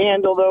how we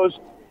handle those.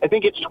 I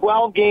think it's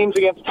 12 games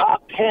against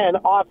top 10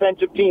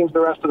 offensive teams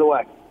the rest of the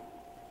way.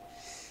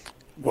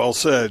 Well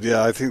said.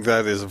 Yeah, I think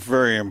that is a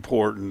very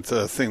important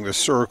thing to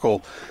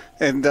circle.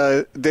 And,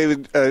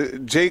 David,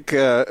 Jake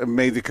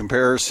made the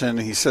comparison.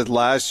 He said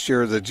last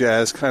year the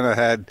Jazz kind of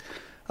had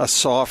a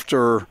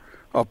softer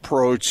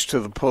approach to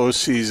the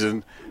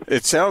postseason.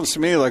 It sounds to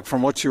me like,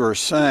 from what you were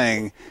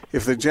saying,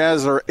 if the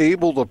Jazz are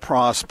able to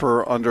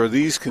prosper under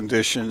these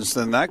conditions,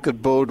 then that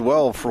could bode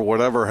well for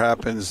whatever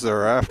happens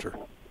thereafter.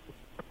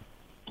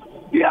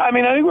 Yeah, I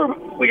mean, I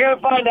think we got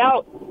to find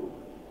out.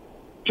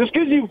 Just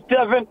because you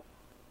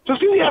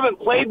haven't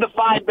played the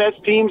 5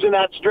 best teams in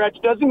that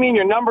stretch doesn't mean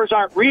your numbers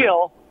aren't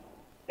real.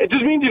 It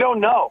just means you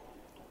don't know.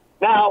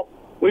 Now,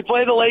 we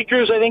play the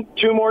Lakers, I think,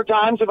 2 more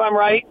times, if I'm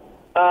right,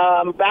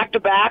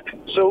 back-to-back.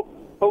 So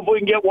hopefully we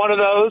can get one of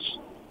those.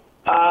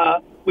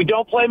 We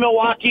don't play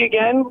Milwaukee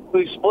again.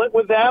 We split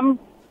with them.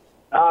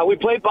 We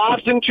played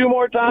Boston 2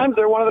 more times.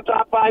 They're one of the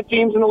top 5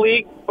 teams in the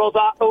league, both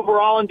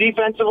overall and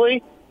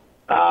defensively.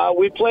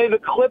 We play the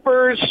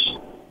Clippers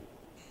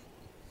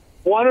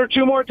 1 or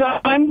 2 more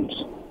times.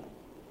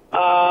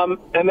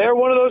 And they're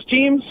one of those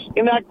teams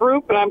in that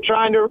group,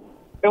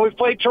 and we've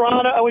played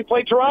Toronto, and we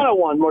played Toronto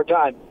 1 more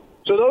time.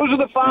 So those are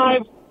the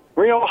 5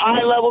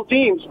 high-level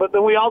teams. But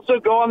then we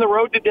also go on the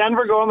road to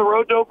Denver, go on the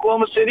road to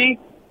Oklahoma City.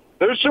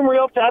 There's some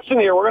real testing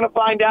here. We're going to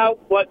find out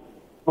what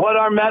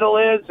our mettle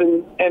is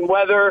and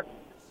whether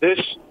this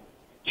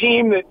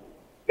team that,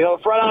 the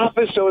front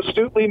office so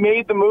astutely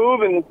made the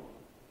move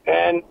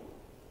and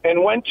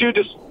went to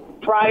just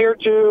prior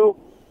to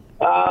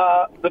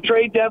the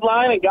trade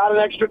deadline and got an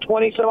extra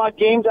 20-some-odd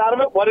games out of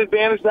it, what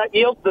advantage that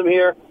yields them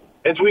here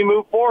as we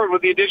move forward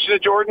with the addition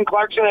of Jordan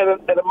Clarkson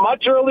at a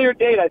much earlier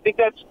date. I think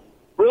that's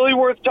really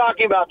worth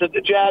talking about, that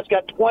the Jazz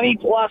got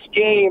 20-plus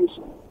games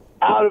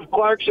out of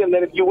Clarkson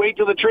that if you wait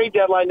till the trade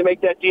deadline to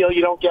make that deal,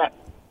 you don't get.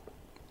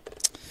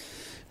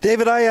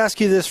 David, I ask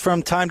you this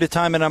from time to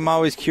time, and I'm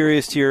always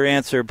curious to your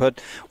answer,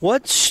 but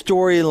what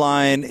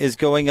storyline is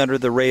going under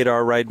the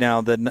radar right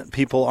now that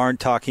people aren't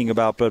talking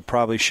about but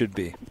probably should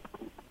be?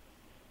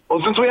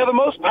 Well, since we have the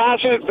most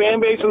passionate fan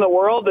base in the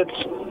world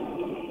that's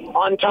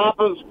on top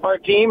of our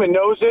team and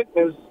knows it,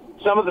 is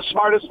some of the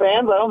smartest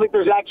fans, I don't think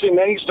there's actually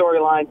many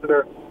storylines that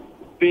are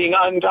being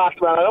untalked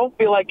about. I don't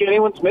feel like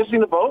anyone's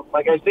missing the boat.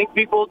 Like, I think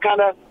people kind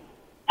of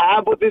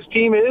have what this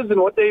team is and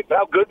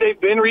how good they've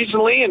been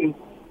recently and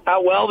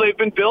how well they've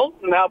been built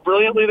and how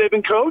brilliantly they've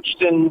been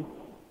coached. And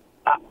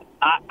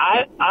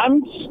I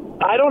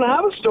don't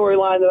have a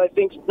storyline that I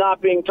think's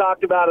not being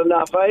talked about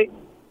enough. I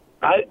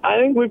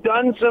think we've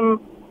done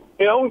some,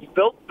 we've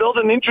built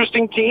an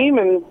interesting team,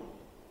 and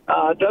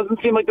It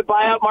doesn't seem like the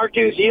buyout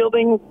market is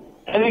yielding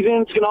anything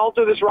that's going to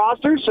alter this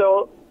roster.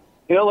 So,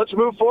 let's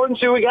move forward and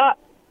see what we got.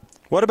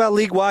 What about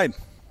league-wide?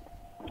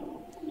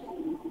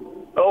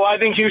 Oh, I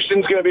think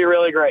Houston's going to be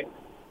really great.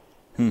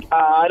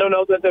 I don't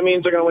know that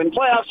means they're going to win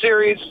playoff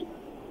series,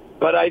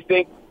 but I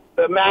think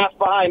the math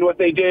behind what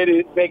they did,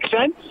 it makes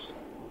sense.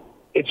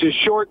 It's a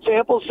short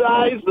sample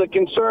size. The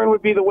concern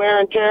would be the wear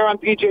and tear on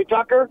P.J.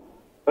 Tucker,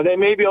 but they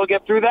maybe will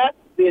get through that.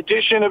 The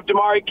addition of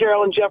Damari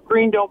Carroll and Jeff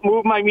Green don't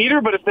move my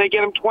meter, but if they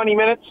get him 20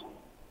 minutes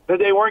that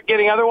they weren't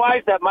getting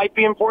otherwise, that might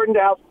be important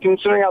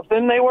considering how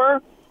thin they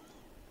were.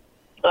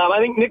 I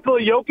think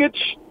Nikola Jokic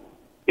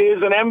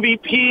is an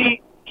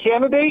MVP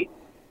candidate,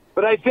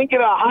 but I think at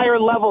a higher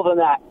level than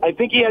that. I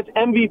think he has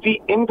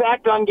MVP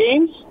impact on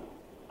games.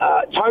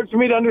 It's hard for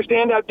me to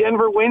understand how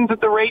Denver wins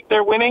at the rate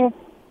they're winning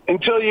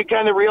until you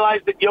kind of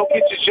realize that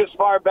Jokic is just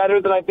far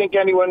better than I think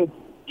anyone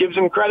gives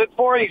him credit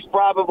for. He's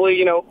probably,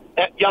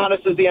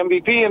 Giannis is the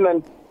MVP, and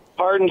then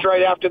Harden's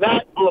right after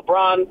that.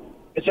 LeBron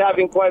is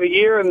having quite a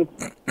year,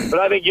 but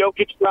I think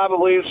Jokic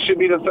probably should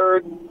be the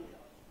third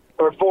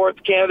or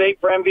fourth candidate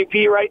for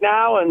MVP right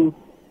now, and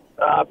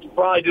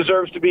probably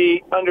deserves to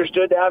be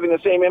understood to having the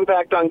same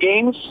impact on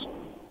games.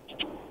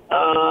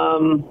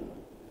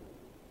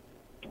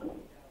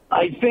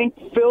 I think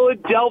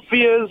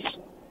Philadelphia's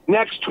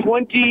next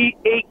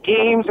 28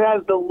 games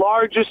has the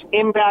largest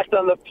impact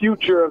on the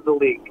future of the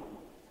league.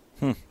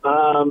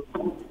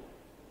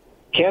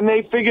 Can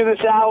they figure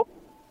this out?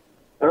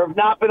 There have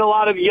not been a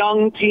lot of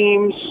young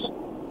teams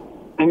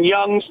and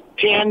young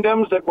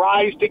tandems that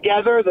rise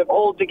together, that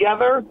hold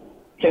together.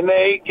 Can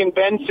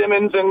Ben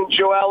Simmons and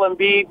Joel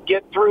Embiid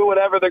get through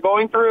whatever they're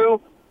going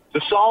through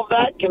to solve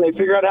that? Can they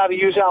figure out how to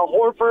use Al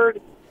Horford?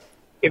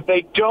 If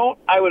they don't,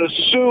 I would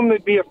assume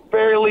there'd be a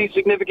fairly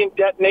significant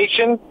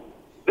detonation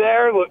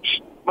there,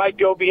 which might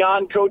go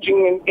beyond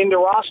coaching and into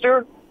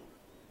roster.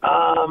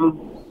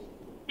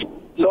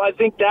 So I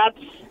think that's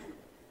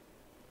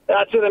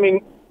it. I mean,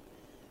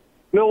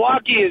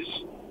 Milwaukee is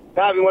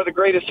having one of the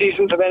greatest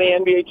seasons of any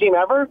NBA team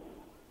ever.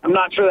 I'm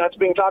not sure that's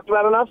being talked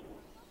about enough.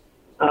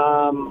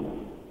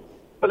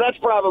 But that's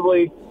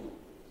probably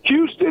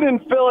Houston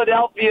and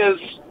Philadelphia's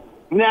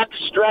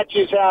next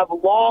stretches have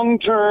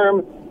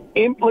long-term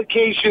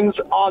implications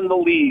on the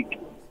league.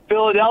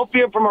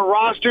 Philadelphia from a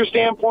roster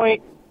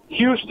standpoint,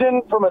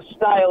 Houston from a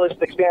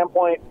stylistic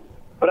standpoint.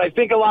 But I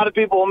think a lot of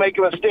people will make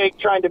a mistake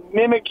trying to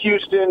mimic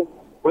Houston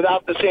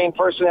without the same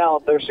personnel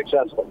if they're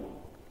successful.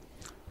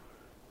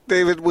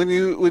 David, when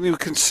you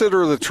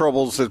consider the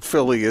troubles that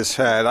Philly has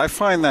had, I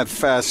find that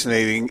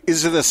fascinating.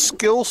 Is it a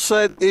skill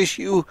set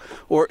issue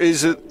or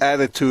is it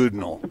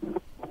attitudinal?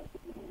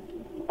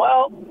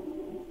 Well,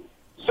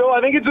 so I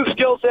think it's a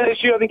skill set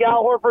issue. I think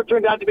Al Horford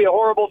turned out to be a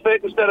horrible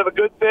fit instead of a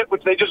good fit,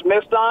 which they just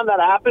missed on.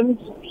 That happens.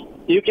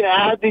 You can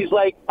add these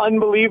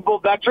unbelievable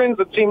veterans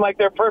that seem like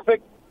they're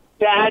perfect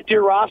to add to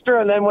your roster,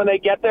 and then when they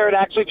get there, it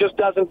actually just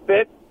doesn't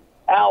fit.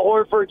 Al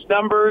Horford's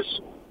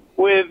numbers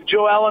with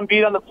Joel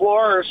Embiid on the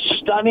floor are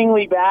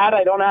stunningly bad.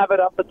 I don't have it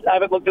up. I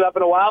haven't looked it up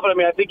in a while, but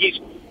I think he's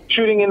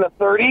shooting in the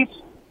 30s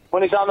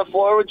when he's on the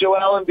floor with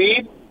Joel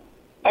Embiid.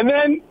 And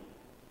then,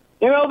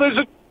 there's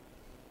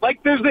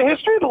the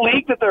history of the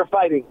league that they're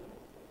fighting.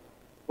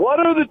 What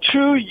are the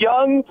two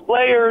young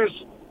players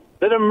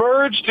that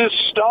emerged as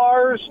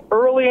stars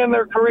early in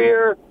their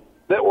career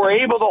that were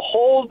able to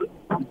hold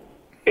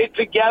it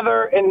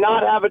together and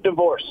not have a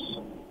divorce?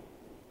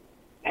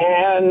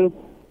 And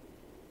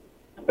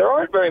there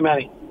aren't very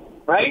many,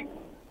 right?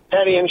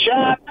 Teddy and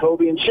Shaq,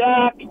 Kobe and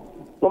Shaq,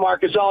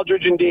 LaMarcus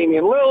Aldridge and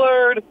Damian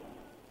Lillard.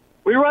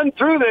 We run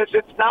through this.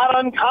 It's not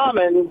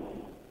uncommon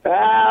to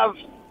have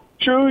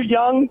two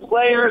young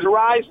players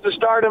rise to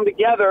stardom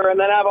together and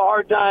then have a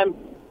hard time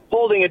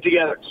holding it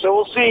together. So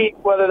we'll see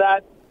whether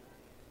that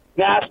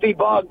nasty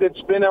bug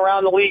that's been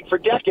around the league for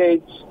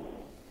decades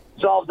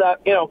solves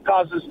that,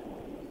 causes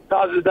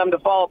them to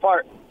fall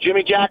apart.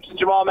 Jimmy Jackson,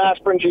 Jamal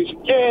Mashburn,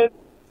 Jason Kidd,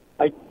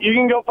 you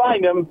can go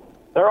find them.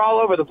 They're all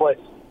over the place.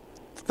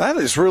 That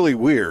is really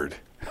weird.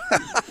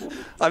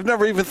 I've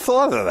never even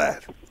thought of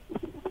that.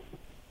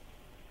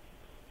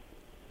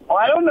 Well,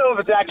 I don't know if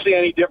it's actually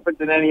any different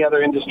than any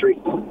other industry.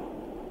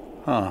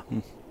 Huh.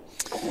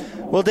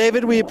 Well,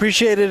 David, we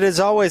appreciate it as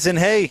always. And,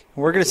 hey,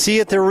 we're going to see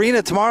you at the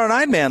arena tomorrow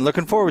night, man.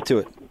 Looking forward to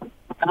it.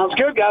 Sounds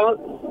good. Got a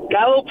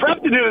little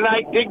prep to do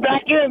tonight. Dig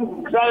back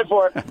in. Excited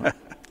for it.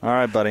 All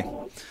right, buddy.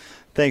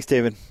 Thanks,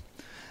 David.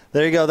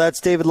 There you go. That's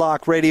David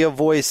Locke, radio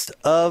voice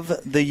of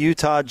the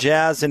Utah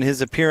Jazz, and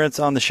his appearance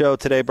on the show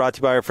today brought to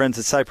you by our friends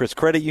at Cyprus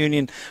Credit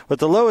Union. With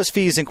the lowest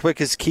fees and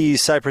quickest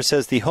keys, Cyprus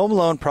has the home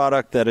loan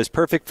product that is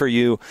perfect for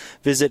you.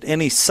 Visit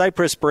any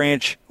Cyprus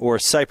branch or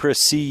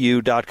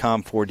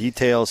cypruscu.com for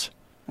details.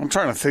 I'm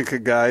trying to think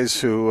of guys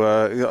who,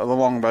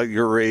 along about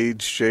your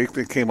age, Jake,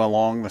 that came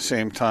along the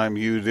same time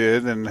you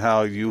did, and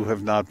how you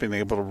have not been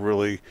able to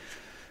really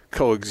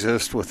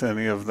coexist with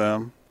any of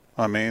them.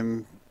 I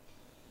mean...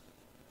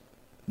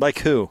 Like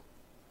who?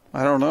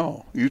 I don't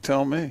know. You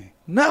tell me.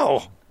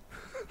 No.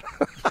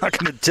 I'm not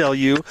going to tell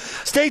you.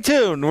 Stay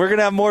tuned. We're going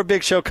to have more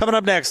Big Show coming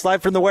up next,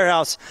 live from the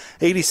warehouse,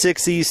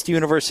 86 East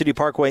University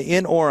Parkway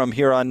in Orem,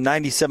 here on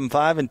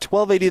 97.5 and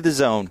 1280 The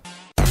Zone.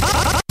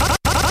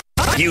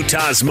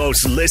 Utah's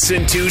most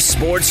listened to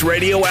sports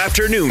radio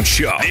afternoon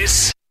show.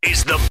 This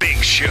is The Big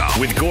Show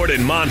with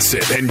Gordon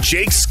Monson and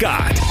Jake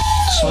Scott.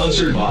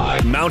 Sponsored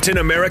by Mountain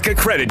America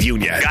Credit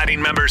Union,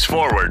 guiding members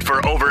forward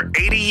for over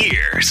 80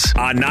 years.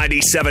 On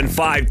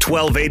 97.5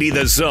 1280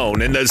 The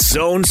Zone and The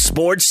Zone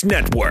Sports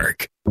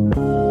Network.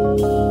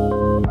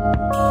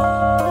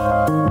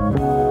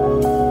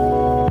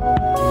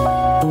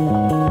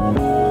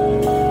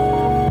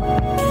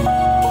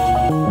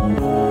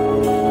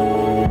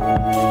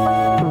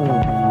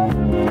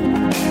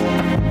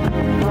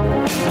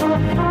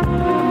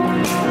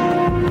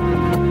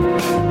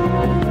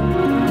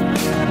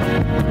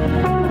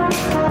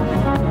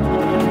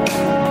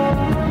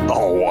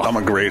 I'm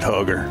a great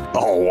hugger.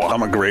 Oh,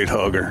 I'm a great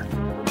hugger.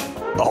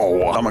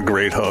 Oh, I'm a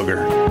great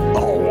hugger.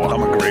 Oh,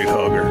 I'm a great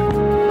hugger.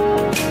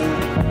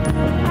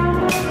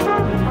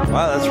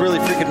 Wow, that's really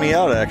freaking me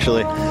out,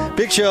 actually.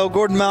 Big Show,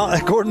 Gordon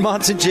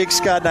Monson, Jake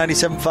Scott,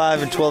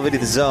 97.5 and 1280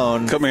 The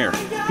Zone. Come here.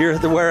 Here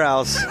at the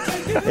warehouse,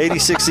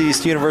 86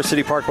 East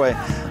University Parkway.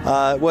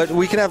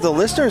 We can have the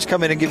listeners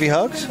come in and give you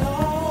hugs?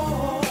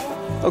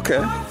 Okay.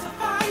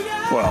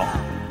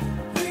 Well.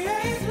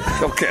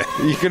 Okay.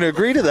 You can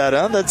agree to that,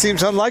 huh? That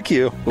seems unlike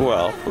you.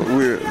 Well,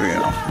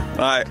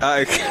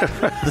 I'm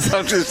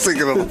just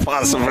thinking of the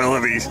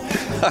possibilities.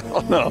 I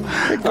don't know.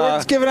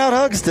 Gordon's giving out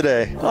hugs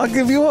today. I'll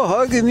give you a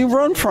hug and you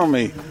run from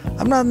me.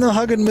 I'm not in the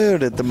hugging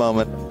mood at the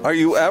moment. Are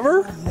you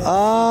ever?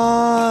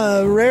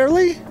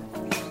 Rarely.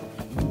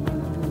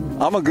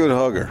 I'm a good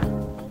hugger.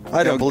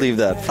 I don't believe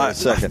that for a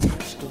second.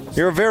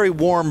 You're a very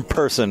warm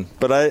person,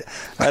 but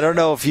I don't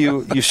know if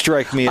you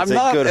strike me as a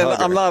good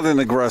hugger. I'm not an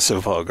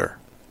aggressive hugger.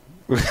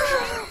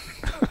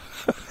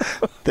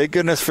 Thank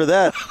goodness for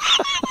that.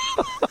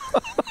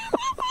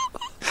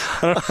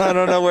 I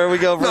don't know where we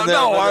go from there.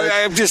 No,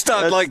 I'm just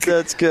not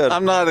that's good.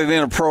 I'm not an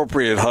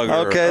inappropriate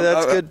hugger. Okay,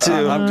 that's good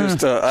too. I'm just.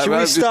 Should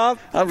we stop?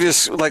 I'm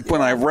just like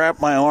when I wrap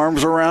my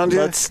arms around you.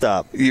 Let's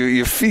stop.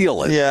 You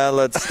feel it. Yeah,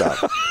 let's stop.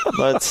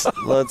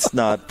 let's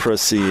not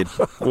proceed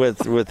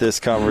with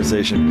this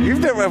conversation.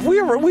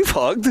 We've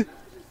hugged.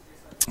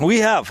 We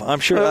have. I'm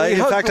sure. In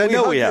fact, I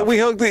know we have. We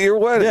hugged at your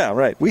wedding. Yeah,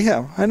 right. We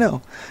have. I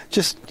know.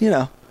 Just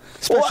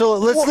special.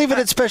 Let's leave it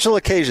at special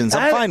occasions.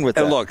 I'm fine with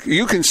that. And look,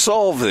 you can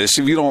solve this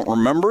if you don't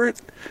remember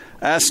it.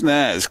 Ask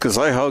Naz, because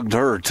I hugged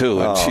her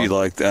too, and she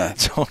liked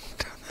that.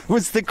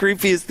 What's the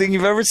creepiest thing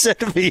you've ever said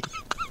to me?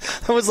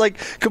 That was like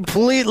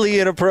completely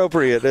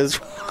inappropriate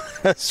as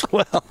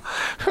well.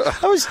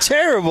 That was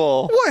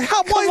terrible. What?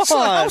 How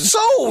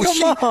so?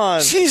 Come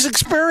on. She's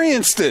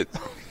experienced it.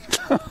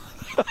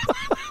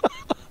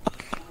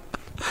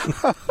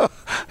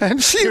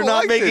 And You're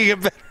not making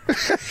it better.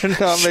 You're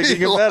not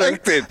making it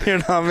better.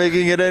 You're not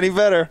making it any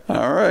better.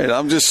 All right,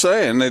 I'm just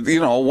saying that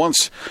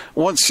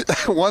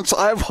once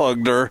I've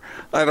hugged her,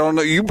 I don't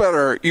know. You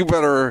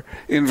better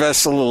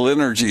invest a little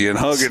energy in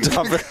hugging.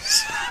 Stop it.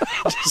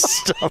 Just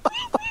stop.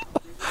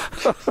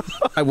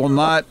 I will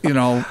not,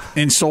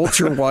 insult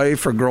your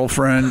wife or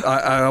girlfriend.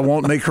 I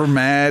won't make her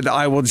mad.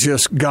 I will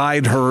just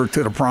guide her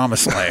to the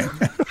promised land.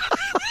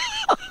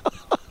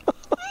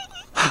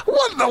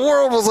 What in the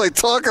world was I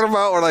talking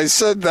about when I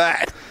said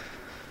that?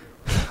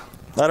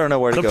 I don't know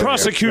where to go. The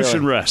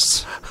prosecution really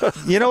rests.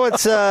 You know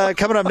what's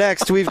coming up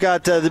next? We've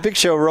got the Big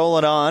Show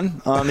rolling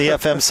on the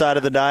FM side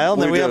of the dial.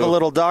 And then we have a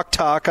little doc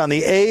talk on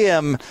the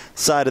AM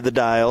side of the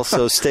dial,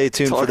 so stay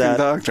tuned for that.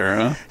 Doctor,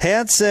 huh?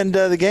 Hans and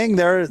the gang,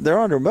 they're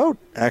on remote,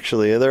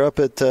 actually. They're up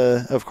at,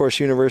 of course,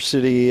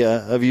 University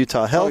of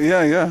Utah Health. Oh,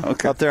 yeah,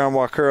 okay. Up there on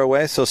Wakura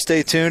Way, so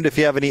stay tuned. If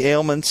you have any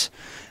ailments,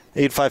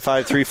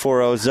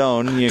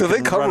 855-340-ZONE. Do they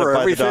cover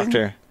everything? The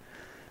doctor.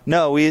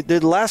 No, we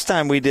did. Last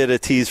time we did a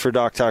tease for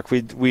Doc Talk,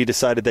 we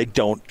decided they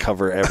don't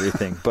cover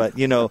everything. But,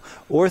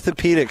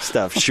 orthopedic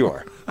stuff,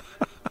 sure.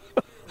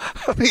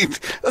 I mean,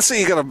 let's say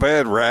you got a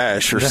bad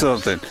rash or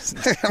something.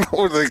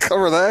 Would they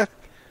cover that?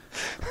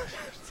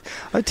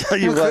 I tell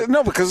you what.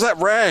 No, because that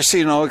rash,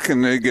 it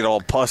can get all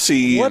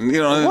pussy.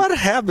 What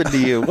happened to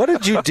you? What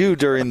did you do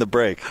during the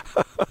break?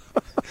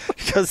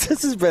 Because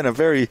this has been a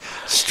very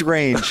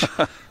strange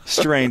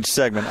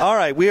segment. All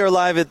right, we are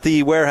live at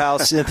the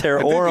warehouse at their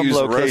Orem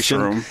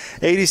location,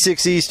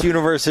 86 East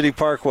University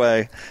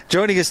Parkway.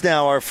 Joining us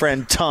now, our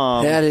friend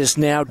Tom. That is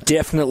now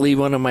definitely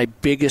one of my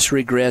biggest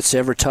regrets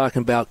ever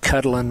talking about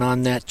cuddling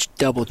on that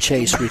double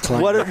chase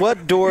recliner.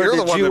 What door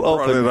did you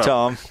open,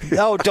 Tom?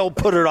 No, don't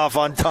put it off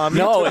on Tom.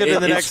 You took it to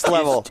the next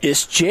level.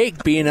 It's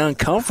Jake being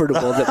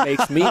uncomfortable that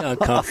makes me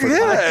uncomfortable.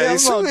 Yeah,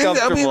 I'm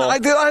uncomfortable.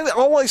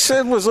 All I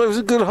said was I was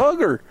a good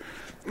hugger.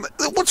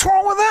 What's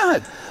wrong with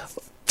that?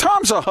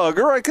 Tom's a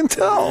hugger, I can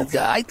tell.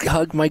 I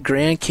hug my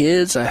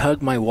grandkids. I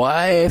hug my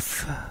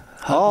wife.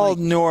 All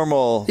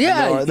normal.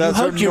 Yeah, That's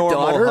you hug your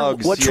normal daughter.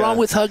 hugs, What's wrong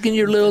with hugging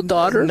your little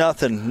daughter?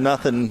 Nothing.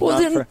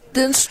 Well,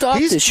 then stop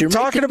He's this. You're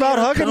talking about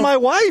hugging my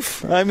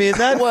wife. I mean,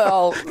 that.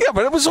 Well, Yeah,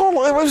 but it was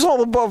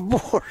all above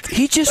board.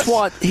 he just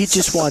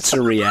wants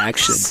a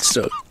reaction.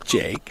 So,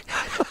 Jake,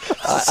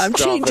 I'm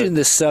changing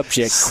the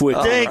subject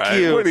quickly. Thank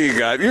you. What do you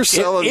got? You're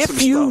selling some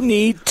If you stuff.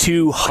 need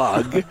to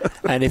hug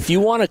and if you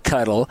want to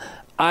cuddle,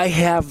 I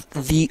have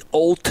the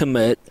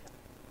ultimate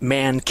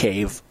man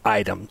cave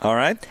item. All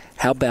right.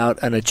 How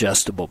about an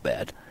adjustable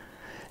bed?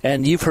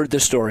 And you've heard the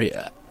story.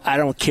 I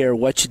don't care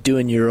what you do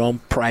in your own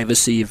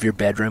privacy of your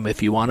bedroom.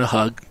 If you want to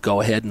hug,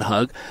 go ahead and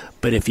hug.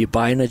 But if you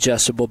buy an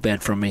adjustable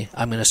bed from me,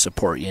 I'm going to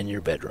support you in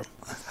your bedroom.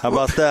 How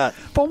about that?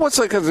 But what's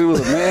that got to do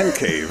with a man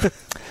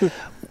cave?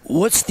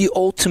 What's the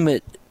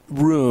ultimate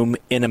room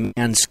in a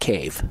man's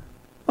cave?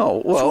 Oh,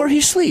 It's well, where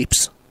he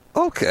sleeps.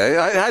 okay.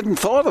 I hadn't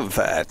thought of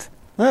that.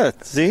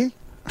 See?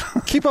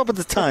 Keep up with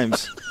the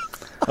times.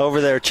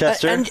 Over there,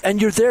 Chester.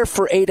 And you're there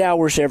for 8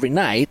 hours every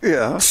night.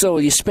 Yeah. So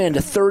you spend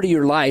a third of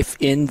your life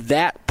in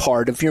that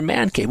part of your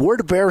man cave. Where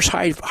do bears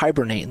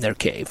hibernate in their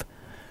cave?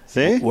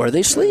 See? Where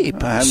they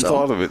sleep. I hadn't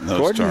thought of it in those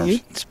Gordon, terms. you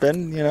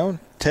spend,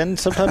 10,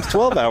 sometimes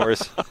 12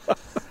 hours.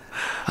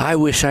 I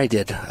wish I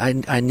did.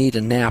 I need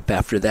a nap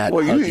after that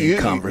hugging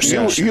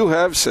conversation. You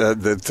have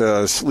said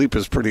that sleep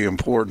is pretty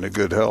important to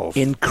good health.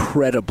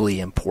 Incredibly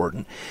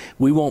important.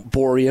 We won't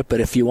bore you, but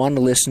if you want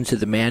to listen to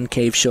the Man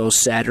Cave show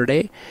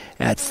Saturday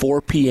at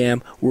 4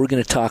 p.m., we're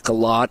going to talk a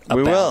lot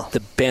about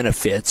the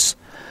benefits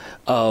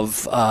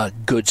of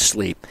good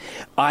sleep.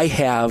 I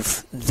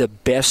have the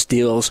best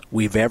deals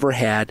we've ever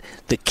had.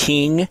 The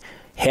King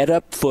head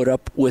up, foot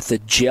up with a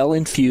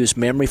gel-infused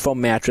memory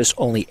foam mattress,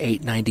 only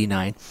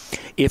 $8.99.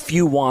 If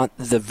you want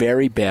the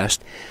very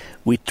best,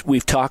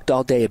 we've talked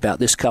all day about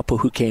this couple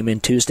who came in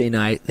Tuesday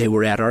night. They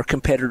were at our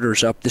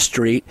competitors up the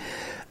street,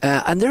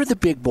 and they're the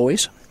big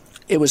boys.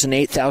 It was an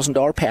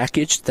 $8,000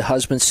 package. The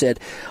husband said,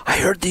 I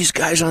heard these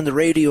guys on the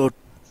radio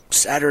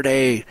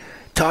Saturday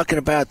talking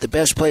about the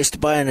best place to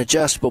buy an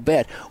adjustable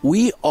bed.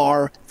 We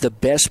are the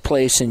best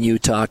place in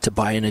Utah to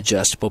buy an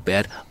adjustable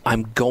bed.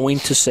 I'm going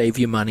to save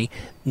you money.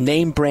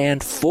 Name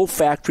brand, full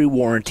factory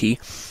warranty,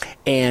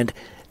 and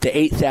the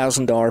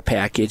 $8,000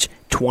 package,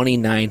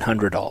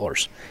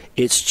 $2,900.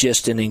 It's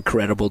just an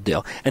incredible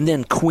deal. And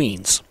then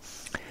queens.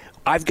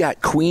 I've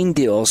got queen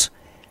deals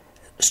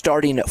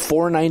starting at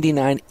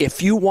 $4.99.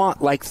 If you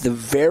want like the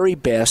very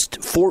best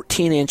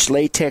 14-inch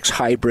latex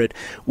hybrid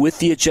with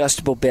the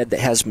adjustable bed that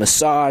has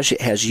massage,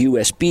 it has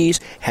USBs,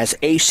 has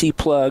AC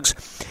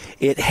plugs,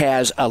 it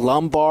has a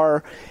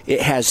lumbar,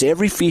 it has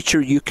every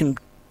feature you can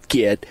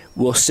get,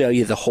 we'll sell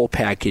you the whole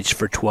package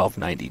for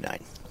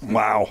 $12.99.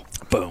 Wow.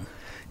 Boom.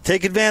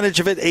 Take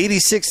advantage of it,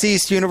 86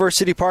 East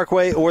University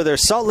Parkway or their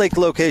Salt Lake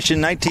location,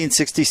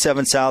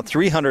 1967 South,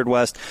 300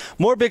 West.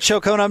 More Big Show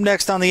coming up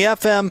next on the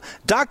FM.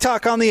 Doc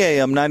Talk on the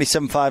AM,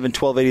 97.5 and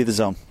 1280 The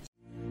Zone.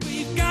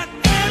 We've got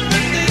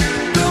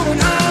everything going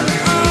on.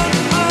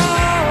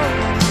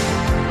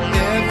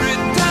 Every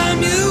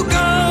time you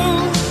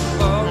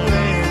go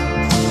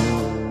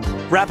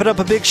away. Wrapping up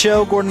a big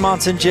show. Gordon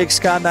Monson, Jake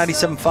Scott,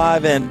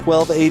 97.5 and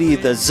 1280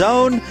 The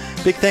Zone.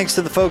 Big thanks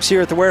to the folks here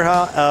at the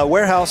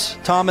warehouse,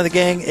 Tom and the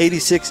gang,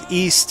 86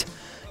 East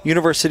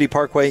University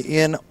Parkway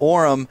in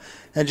Orem.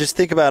 And just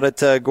think about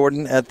it,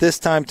 Gordon, at this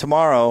time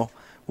tomorrow,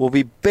 we'll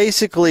be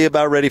basically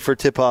about ready for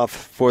tip-off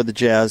for the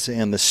Jazz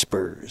and the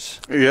Spurs.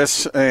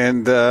 Yes,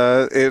 and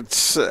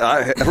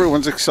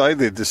everyone's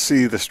excited to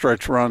see the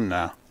stretch run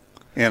now.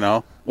 You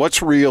know,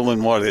 what's real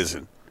and what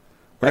isn't.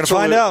 We're going to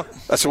find out.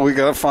 That's what we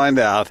got to find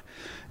out.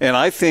 And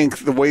I think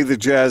the way the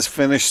Jazz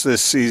finished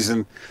this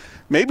season,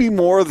 maybe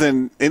more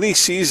than any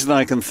season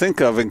I can think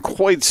of in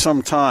quite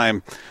some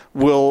time,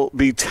 will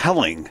be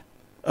telling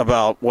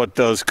about what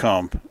does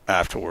come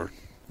afterward.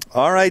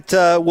 All right,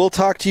 we'll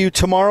talk to you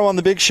tomorrow on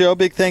the Big Show.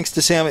 Big thanks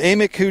to Sam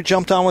Amick, who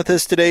jumped on with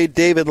us today,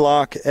 David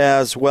Locke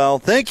as well.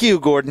 Thank you,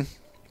 Gordon.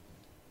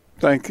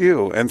 Thank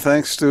you. And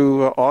thanks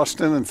to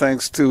Austin, and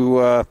thanks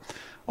to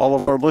all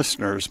of our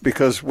listeners,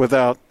 because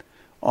without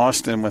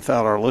Austin,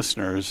 without our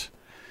listeners,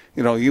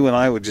 you and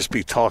I would just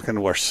be talking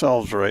to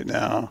ourselves right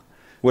now.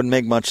 Wouldn't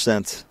make much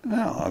sense.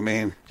 No, I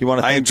mean,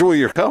 I enjoy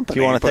your company. Do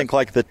you want to think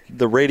like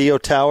the radio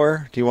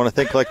tower? Do you want to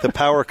think like the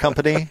power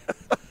company?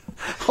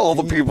 All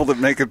the people that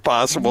make it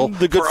possible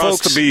the good for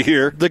folks, us to be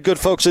here. The good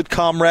folks at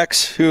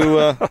Comrex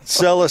who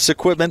sell us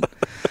equipment.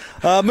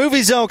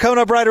 Movie Zone coming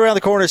up right around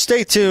the corner.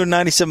 Stay tuned,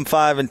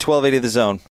 97.5 and 1280 The Zone.